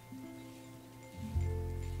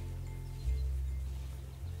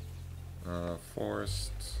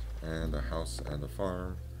 Forest, and a house and a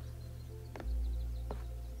farm.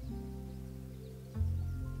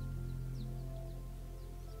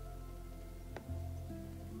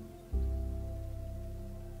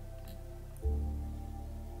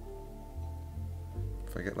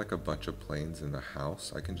 If I get like a bunch of planes in the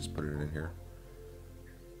house, I can just put it in here.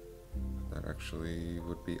 That actually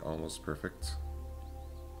would be almost perfect.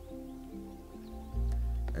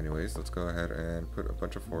 Anyways, let's go ahead and put a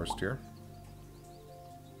bunch of forest here.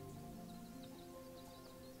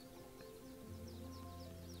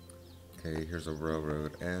 Okay, here's a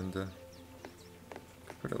railroad end.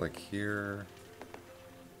 Put it like here.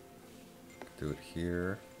 Do it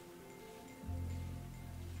here.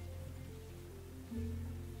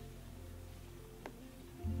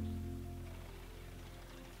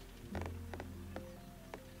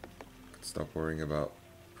 Stop worrying about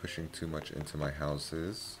pushing too much into my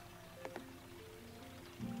houses.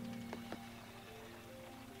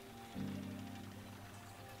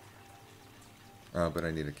 But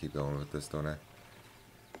I need to keep going with this, don't I?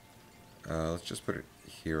 Let's just put it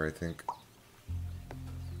here, I think.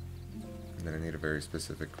 And then I need a very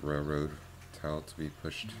specific railroad tile to be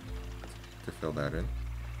pushed to fill that in.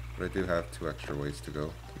 But I do have 2 extra ways to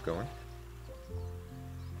go. Keep going.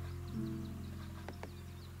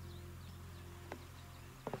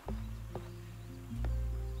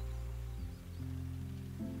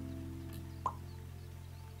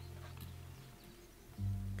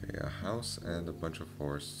 Okay, a house and a bunch of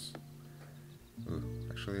forests. Ooh,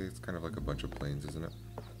 actually, it's kind of like a bunch of plains, isn't it?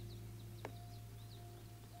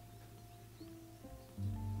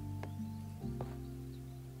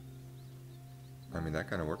 I mean, that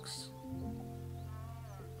kind of works.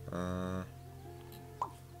 Got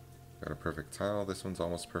a perfect tile. This one's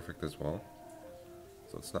almost perfect as well.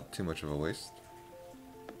 So it's not too much of a waste.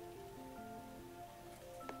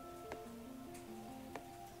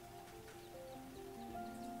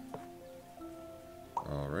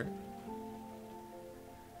 Alright.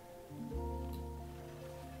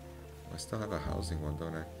 I still have a housing one,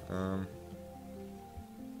 don't I?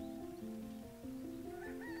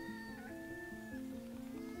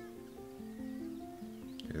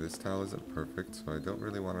 Okay, this tile isn't perfect, so I don't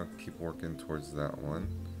really want to keep working towards that one.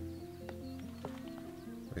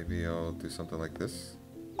 Maybe I'll do something like this.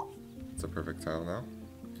 It's a perfect tile now.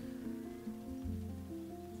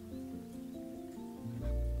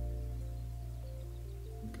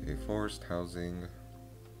 Okay, forest, housing,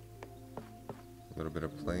 a little bit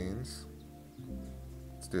of plains.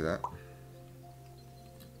 Let's do that.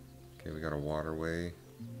 Okay, we got a waterway.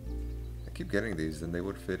 I keep getting these, and they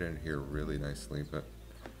would fit in here really nicely, but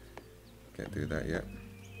can't do that yet.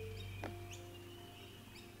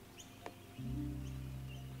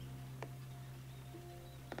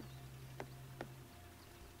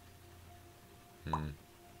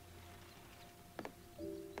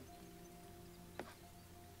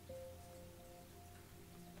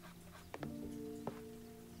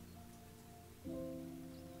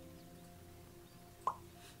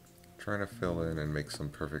 Trying to fill in and make some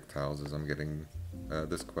perfect tiles as I'm getting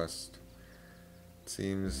this quest. It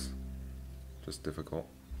seems just difficult.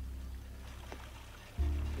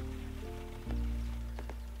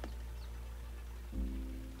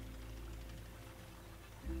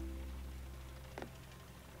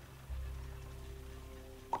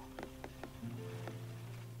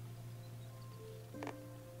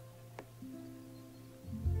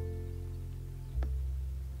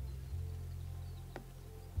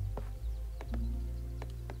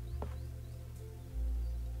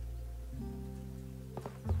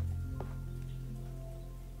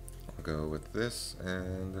 Go with this,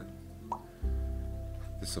 and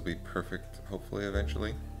this will be perfect hopefully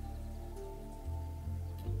eventually.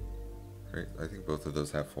 Right, I think both of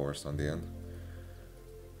those have forest on the end.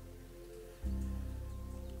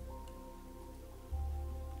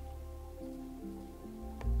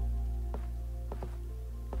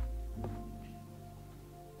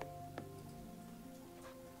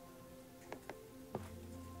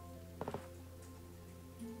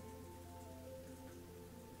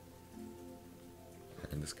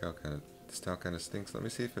 And this tile kind of stinks. Let me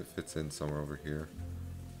see if it fits in somewhere over here.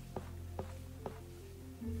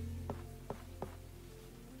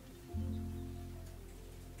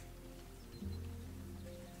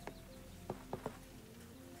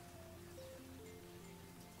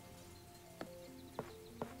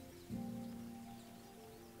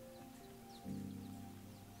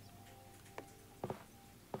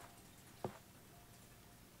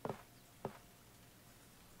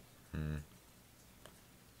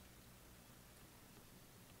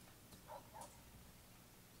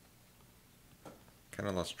 Kind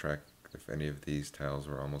of lost track if any of these tiles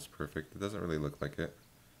were almost perfect. It doesn't really look like it.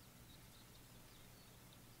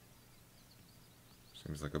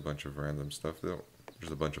 Seems like a bunch of random stuff though.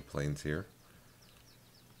 There's a bunch of planes here.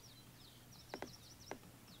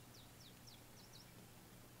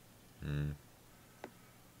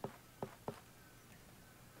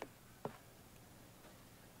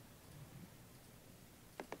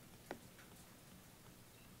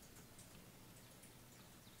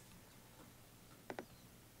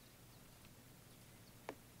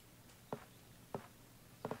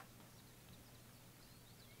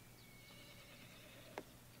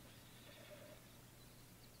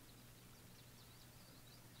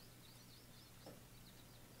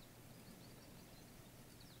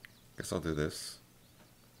 Guess I'll do this.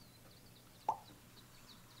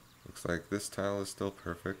 Looks like this tile is still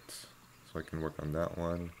perfect, so I can work on that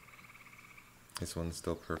one. This one's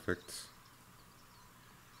still perfect.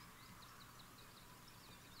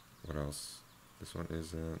 What else? This one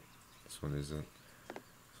isn't. This one isn't.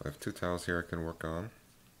 So I have 2 tiles here I can work on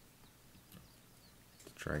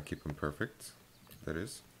to try and keep them perfect. That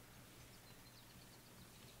is.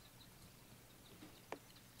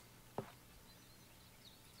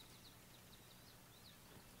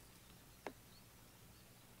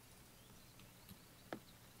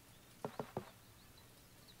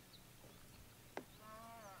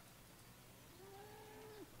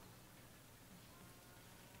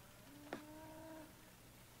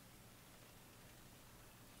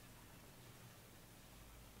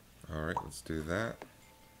 Alright, let's do that.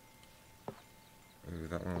 Ooh,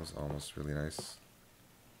 that one was almost really nice.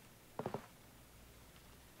 If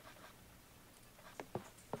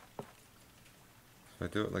I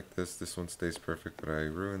do it like this, this one stays perfect, but I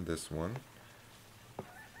ruined this one.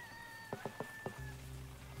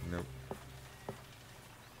 Nope.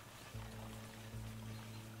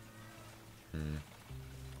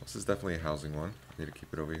 This is definitely a housing one. I need to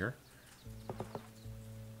keep it over here.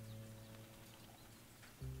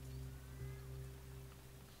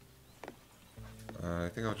 I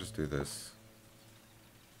think I'll just do this.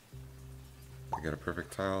 I get a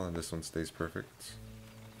perfect tile and this one stays perfect.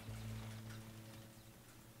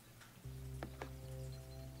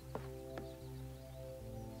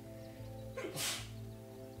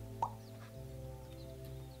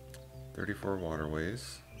 "34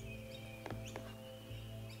 waterways."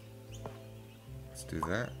 Let's do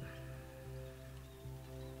that.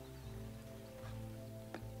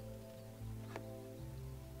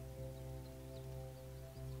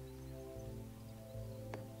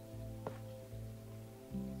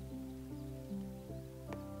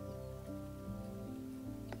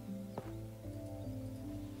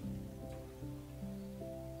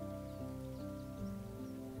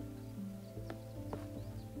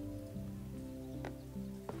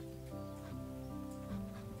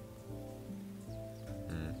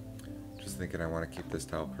 Thinking I want to keep this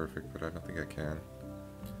tile perfect, but I don't think I can.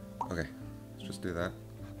 Okay, let's just do that.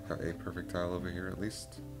 Got a perfect tile over here at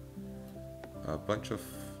least. A bunch of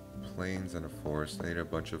plains and a forest. I need a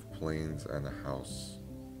bunch of plains and a house.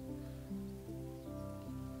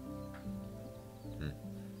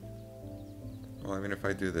 Well, I mean, if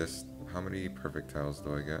I do this, how many perfect tiles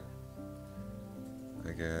do I get?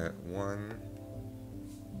 I get 1,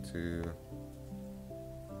 2,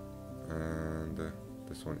 and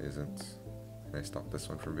this one isn't. And I stop this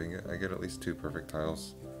one from being it. I get at least 2 perfect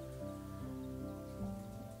tiles.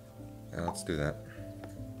 Now let's do that.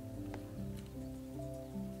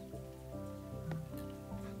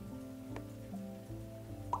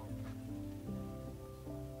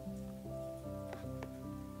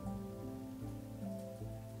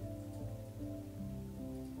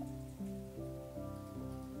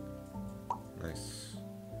 Nice.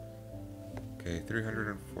 Okay,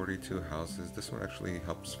 342 houses. This one actually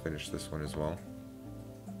helps finish this one as well.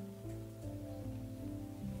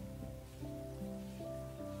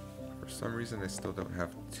 For some reason, I still don't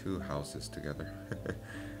have 2 houses together.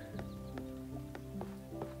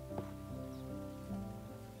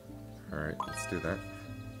 Alright, let's do that.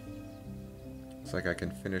 Looks like I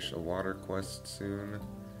can finish a water quest soon.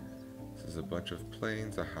 This is a bunch of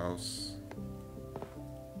plains, a house.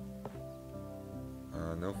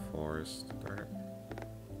 No forest. Darn it.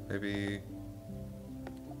 Maybe...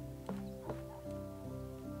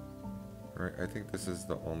 Right, I think this is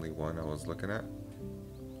the only one I was looking at.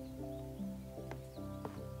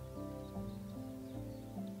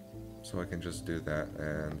 So I can just do that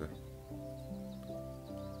and...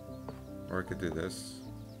 Or I could do this.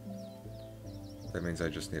 That means I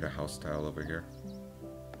just need a house tile over here.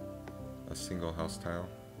 A single house tile.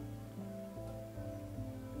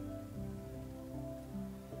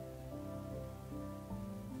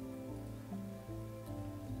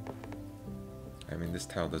 I mean, this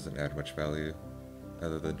tile doesn't add much value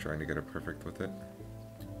other than trying to get it perfect with it.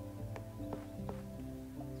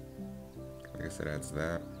 I guess it adds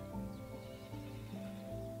that.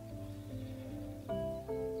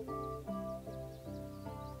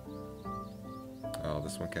 Oh,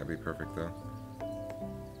 this one can't be perfect though.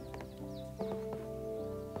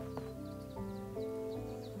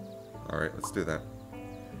 Alright, let's do that.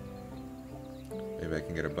 Maybe I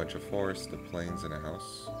can get a bunch of forest, the plains, and a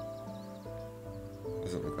house.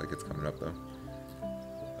 Doesn't look like it's coming up though.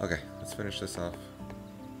 Okay, let's finish this off.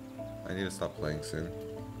 I need to stop playing soon.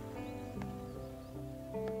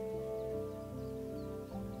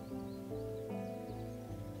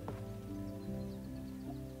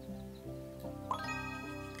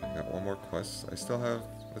 quests. I still have,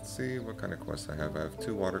 let's see what kind of quests I have. I have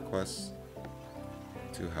 2 water quests,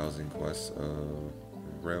 2 housing quests, a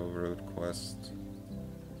railroad quest,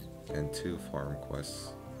 and 2 farm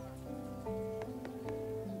quests.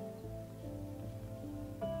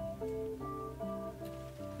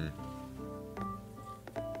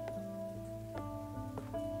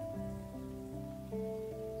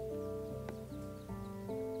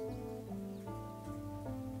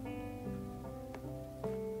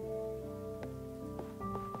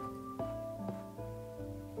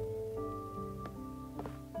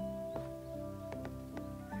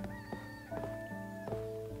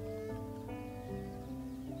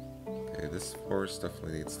 Okay, this forest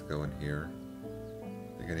definitely needs to go in here.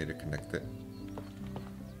 I think I need to connect it.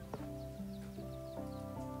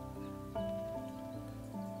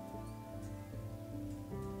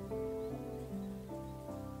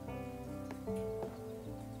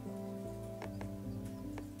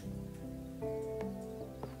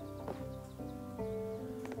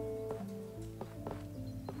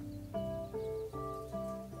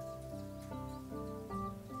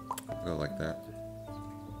 Go like that.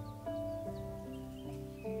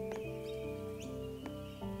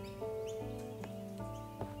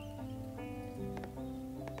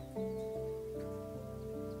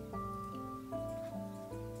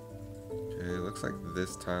 Okay, looks like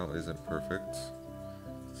this tile isn't perfect,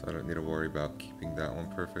 so I don't need to worry about keeping that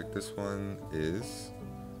one perfect. This one is,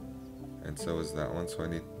 and so is that one, so I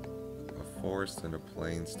need a forest and a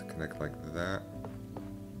plains to connect like that.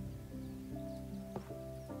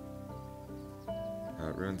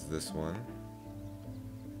 It ruins this one,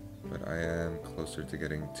 but I am closer to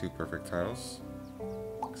getting 2 perfect tiles,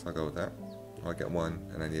 so I'll go with that. I'll get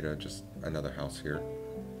 1, and I need just another house here.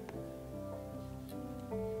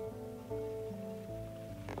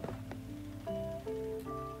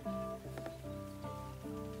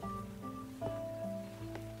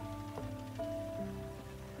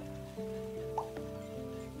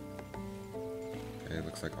 Okay, it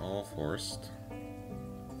looks like all forest.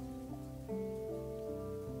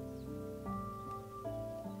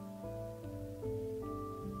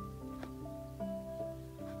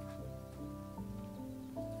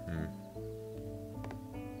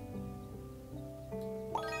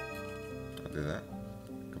 Do that.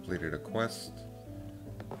 Completed a quest.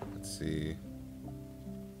 Let's see.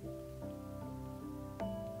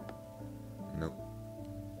 Nope.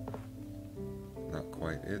 Not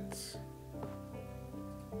quite it.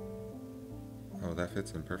 Oh, that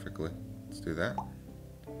fits in perfectly. Let's do that.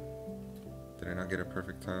 Did I not get a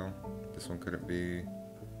perfect tile? This one couldn't be.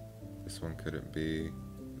 This one couldn't be.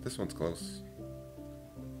 This one's close.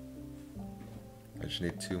 I just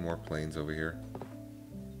need 2 more planes over here.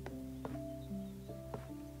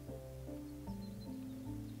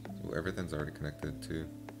 Everything's already connected too.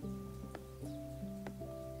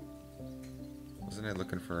 Wasn't I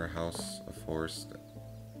looking for a house, a forest?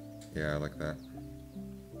 Yeah, I like that.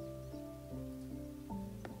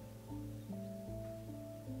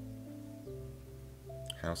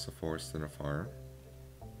 House, a forest, and a farm.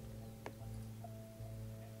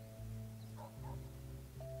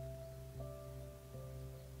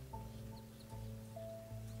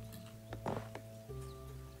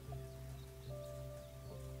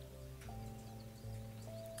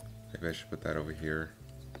 Maybe I should put that over here.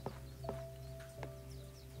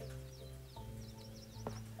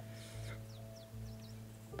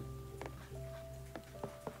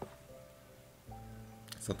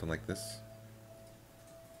 Something like this.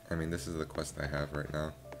 I mean, this is the quest I have right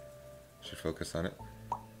now. Should focus on it.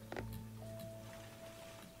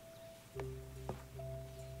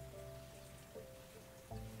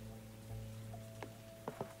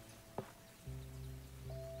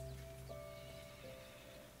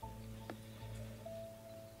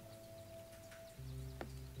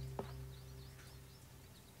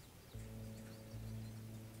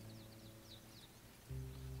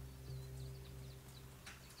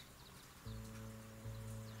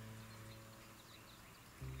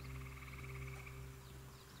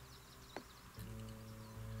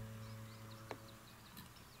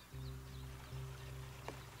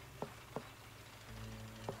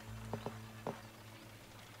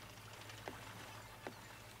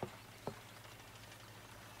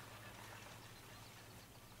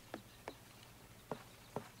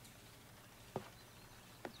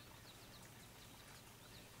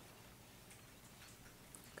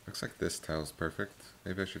 Looks like this tile's perfect.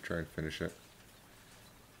 Maybe I should try and finish it.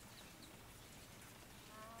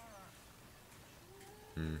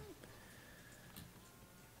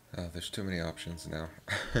 Oh, there's too many options now.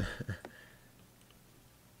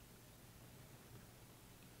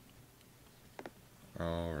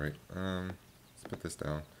 Alright. Alright, let's put this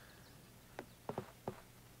down.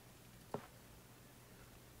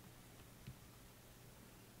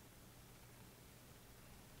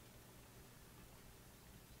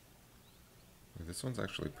 This one's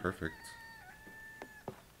actually perfect.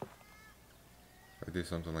 If I do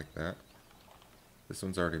something like that. This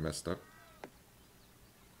one's already messed up.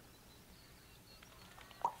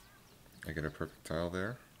 I get a perfect tile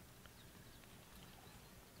there.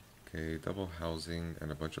 Okay, double housing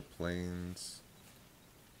and a bunch of planes.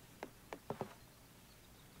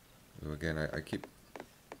 Ooh, again, I keep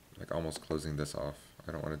like almost closing this off.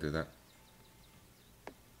 I don't want to do that.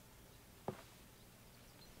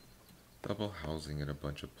 Double housing and a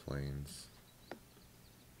bunch of planes. I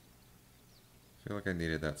feel like I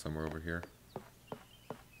needed that somewhere over here.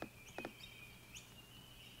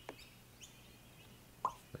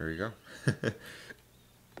 There you go.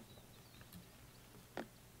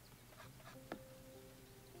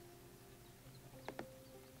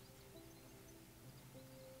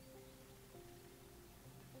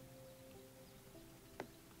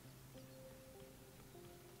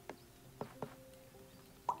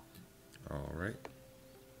 All right.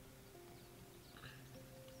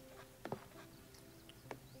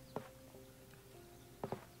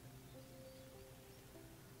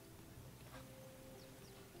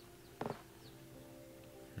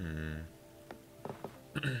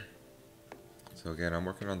 So again, I'm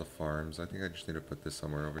working on the farms. I think I just need to put this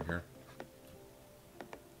somewhere over here.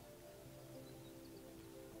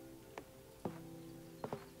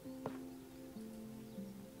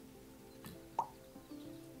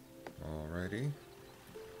 Alrighty.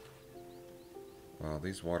 Wow,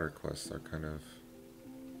 these water quests are kind of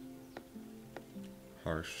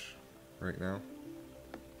harsh right now.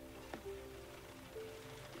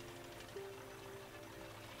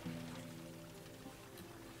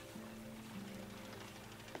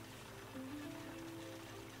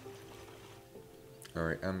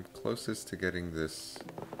 Alright, I'm closest to getting this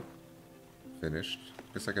finished.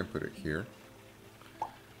 Guess I can put it here.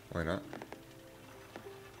 Why not?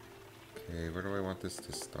 Okay, where do I want this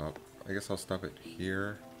to stop? I guess I'll stop it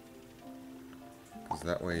here. Because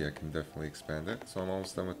that way I can definitely expand it. So I'm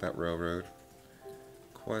almost done with that railroad.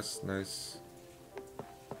 Quest, nice.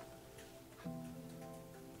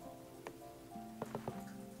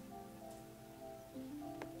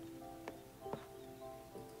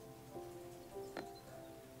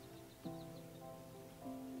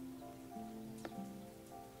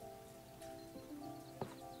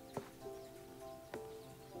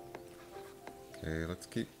 Okay, let's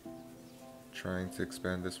keep trying to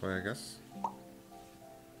expand this way, I guess.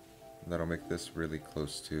 That'll make this really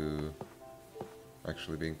close to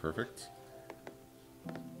actually being perfect.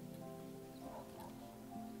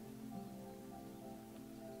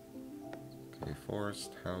 Okay,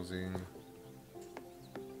 forest, housing.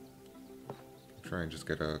 Try and just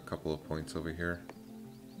get a couple of points over here.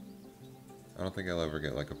 I don't think I'll ever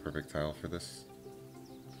get like a perfect tile for this.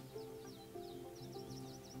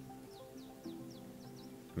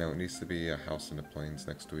 No, it needs to be a house and a plains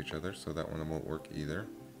next to each other, so that one won't work either.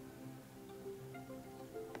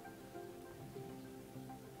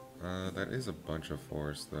 That is a bunch of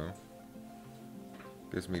forest though.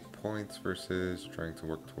 Gives me points versus trying to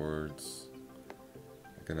work towards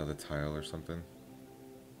like another tile or something.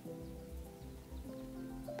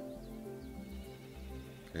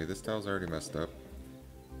 Okay, this tile's already messed up.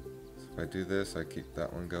 So if I do this, I keep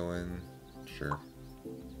that one going. Sure.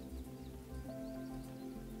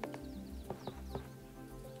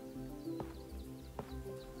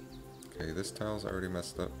 Okay, this tile's already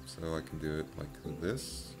messed up, so I can do it like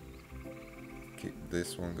this. Keep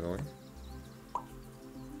this one going.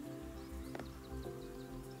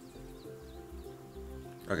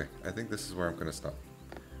 Okay, I think this is where I'm gonna stop.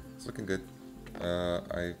 It's looking good.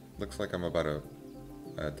 Looks like I'm about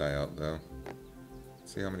to die out though.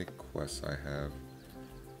 Let's see how many quests I have.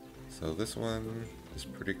 So this one is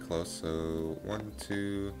pretty close. So 1,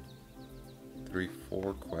 2, 3,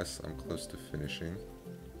 4 quests I'm close to finishing.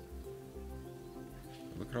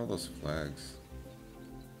 Look at all those flags.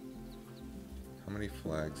 How many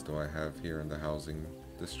flags do I have here in the housing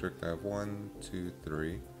district? I have 1, 2,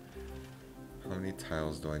 3. How many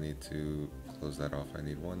tiles do I need to close that off? I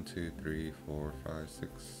need 1, 2, 3, 4, 5,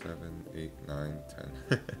 6, 7, 8, 9,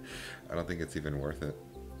 10. I don't think it's even worth it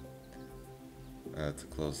to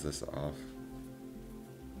close this off.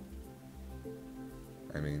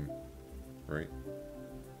 I mean, right?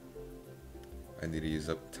 I need to use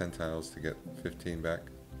up 10 tiles to get 15 back.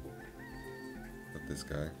 With this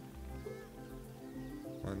guy.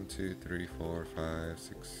 1, 2, 3, 4, 5,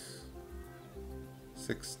 6.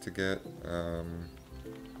 6 to get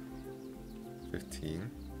 15.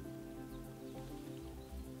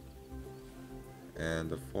 And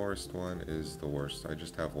the forest one is the worst. I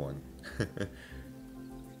just have one.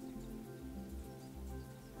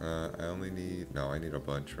 I only need... No, I need a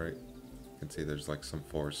bunch, right? You can see there's like some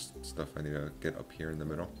forest stuff I need to get up here in the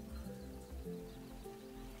middle.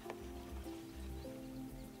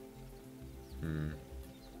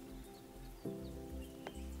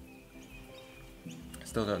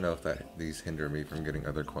 Still don't know if these hinder me from getting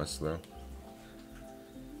other quests though.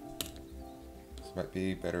 This might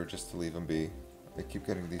be better just to leave them be. I keep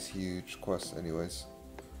getting these huge quests anyways.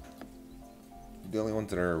 The only ones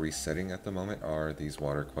that are resetting at the moment are these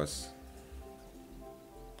water quests.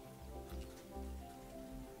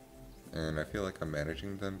 And I feel like I'm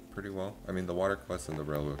managing them pretty well. I mean the water quests and the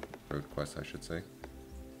railroad quests I should say.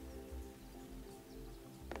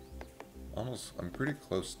 Almost, I'm pretty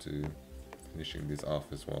close to finishing these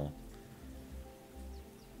off as well.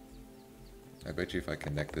 I bet you if I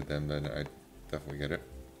connected them then I'd definitely get it.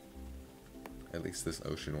 At least this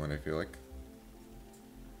ocean one I feel like.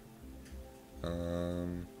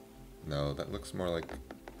 No, that looks more like,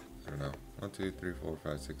 I don't know, 1, 2, 3, 4,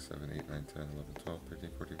 5, 6, 7, 8, 9, 10, 11, 12, 13,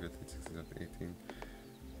 14, 15, 16, 17, 18.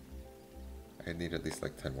 I need at least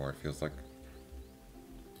like 10 more it feels like.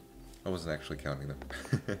 I wasn't actually counting them.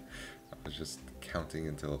 I was just counting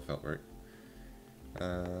until it felt right.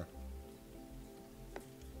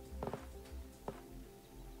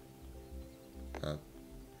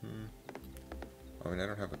 I mean, I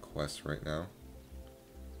don't have a quest right now.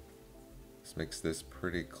 This makes this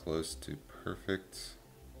pretty close to perfect.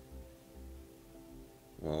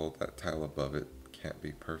 Well, that tile above it can't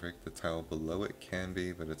be perfect. The tile below it can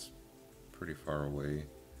be, but it's pretty far away.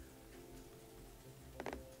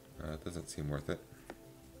 It doesn't seem worth it.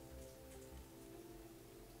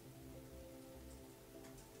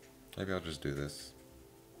 Maybe I'll just do this.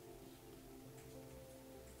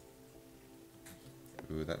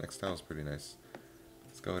 Ooh, that next tile is pretty nice.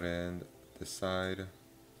 Let's go ahead and decide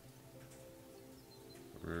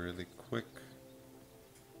really quick.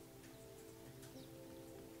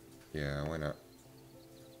 Yeah, why not?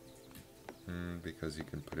 Because you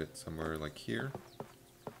can put it somewhere like here.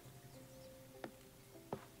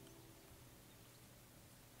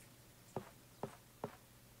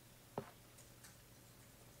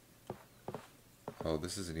 Oh,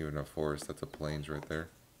 this isn't even a forest, that's a plains right there.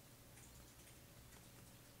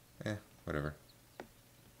 Whatever.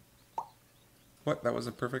 What? That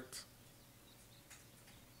wasn't perfect?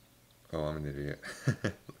 Oh, I'm an idiot.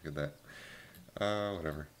 Look at that.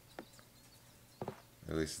 Whatever.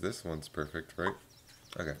 At least this one's perfect, right?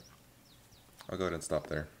 Okay. I'll go ahead and stop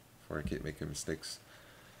there before I keep making mistakes.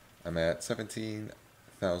 I'm at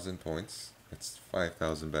 17,000 points. It's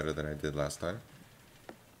 5,000 better than I did last time.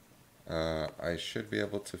 I should be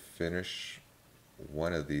able to finish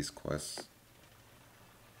one of these quests.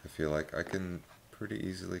 I feel like I can pretty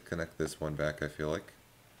easily connect this one back, I feel like.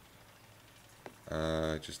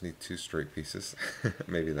 I just need 2 straight pieces.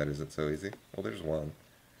 Maybe that isn't so easy. Well, there's one.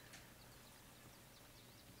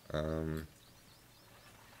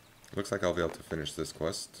 Looks like I'll be able to finish this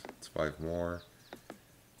quest. It's 5 more.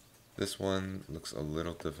 This one looks a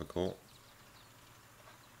little difficult.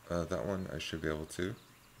 That one I should be able to.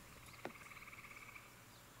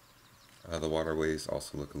 The waterways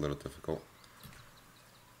also look a little difficult.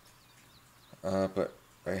 But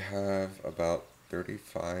I have about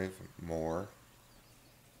 35 more,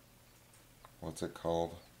 what's it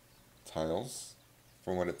called, tiles,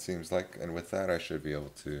 from what it seems like, and with that I should be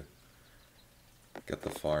able to get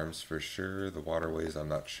the farms for sure. The waterways I'm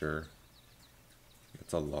not sure.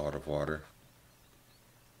 It's a lot of water.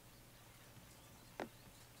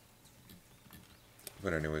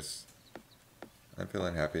 But anyways, I'm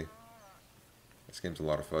feeling happy. This game's a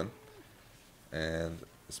lot of fun, and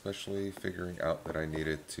especially figuring out that I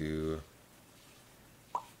needed to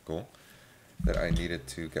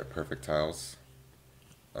get perfect tiles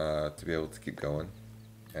to be able to keep going,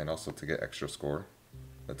 and also to get extra score.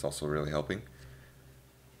 That's also really helping.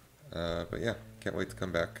 But yeah, can't wait to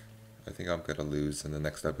come back. I think I'm gonna lose in the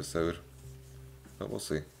next episode, but we'll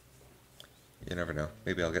see. You never know.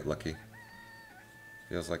 Maybe I'll get lucky.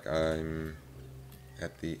 Feels like I'm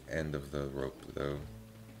at the end of the rope though.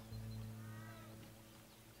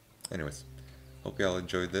 Anyways, hope y'all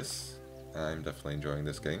enjoyed this. I'm definitely enjoying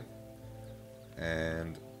this game.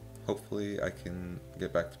 And hopefully I can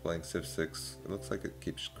get back to playing Civ 6. It looks like it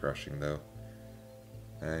keeps crashing though.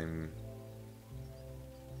 I'm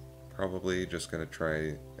probably just going to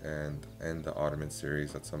try and end the Ottoman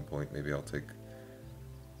series at some point. Maybe I'll take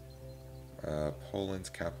Poland's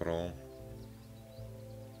capital.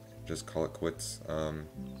 Just call it quits.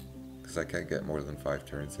 Because because I can't get more than 5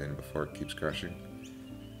 turns in before it keeps crashing.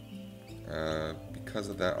 Because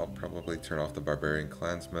of that, I'll probably turn off the Barbarian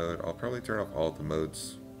Clans mode. I'll probably turn off all the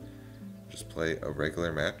modes. Just play a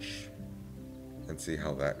regular match and see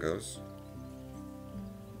how that goes.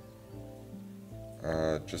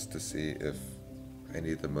 Just to see if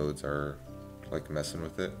any of the modes are like messing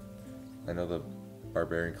with it. I know the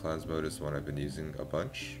Barbarian Clans mode is one I've been using a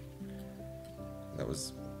bunch. That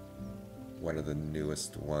was one of the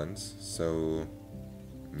newest ones, so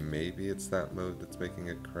maybe it's that mode that's making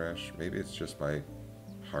it crash. Maybe it's just my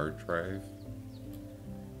hard drive.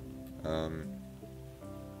 I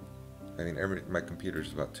mean, my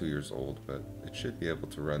computer's about 2 years old, but it should be able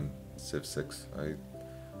to run Civ 6. I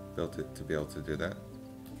built it to be able to do that.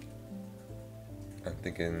 I'm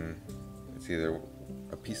thinking it's either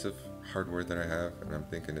a piece of hardware that I have, and I'm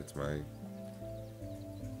thinking it's my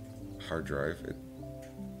hard drive.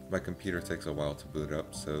 My computer takes a while to boot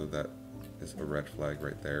up, so that is a red flag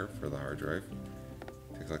right there for the hard drive.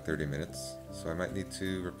 It takes like 30 minutes, so I might need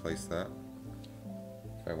to replace that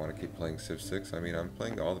if I want to keep playing Civ 6. I mean, I'm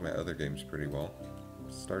playing all of my other games pretty well.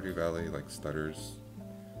 Stardew Valley, like, stuttered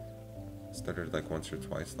like once or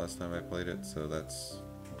twice last time I played it, so that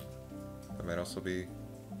might also be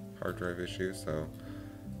hard drive issue, so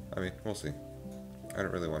I mean, we'll see. I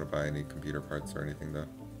don't really want to buy any computer parts or anything though.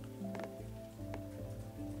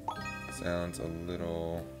 Sounds a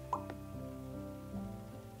little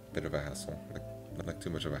bit of a hassle, like too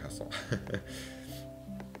much of a hassle.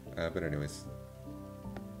 But anyways,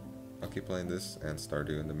 I'll keep playing this and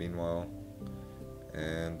Stardew in the meanwhile,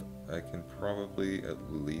 and I can probably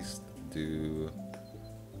at least do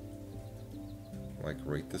like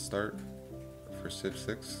rate the start for Civ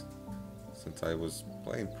 6, since I was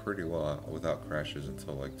playing pretty well without crashes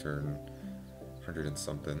until like turn 100 and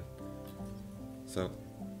something. So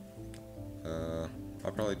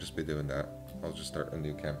I'll probably just be doing that. I'll just start a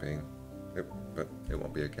new campaign. But it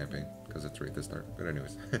won't be a campaign because it's rate the start. But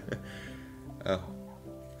anyways, oh,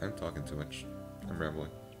 I'm talking too much. I'm rambling.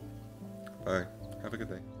 Bye. Have a good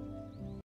day.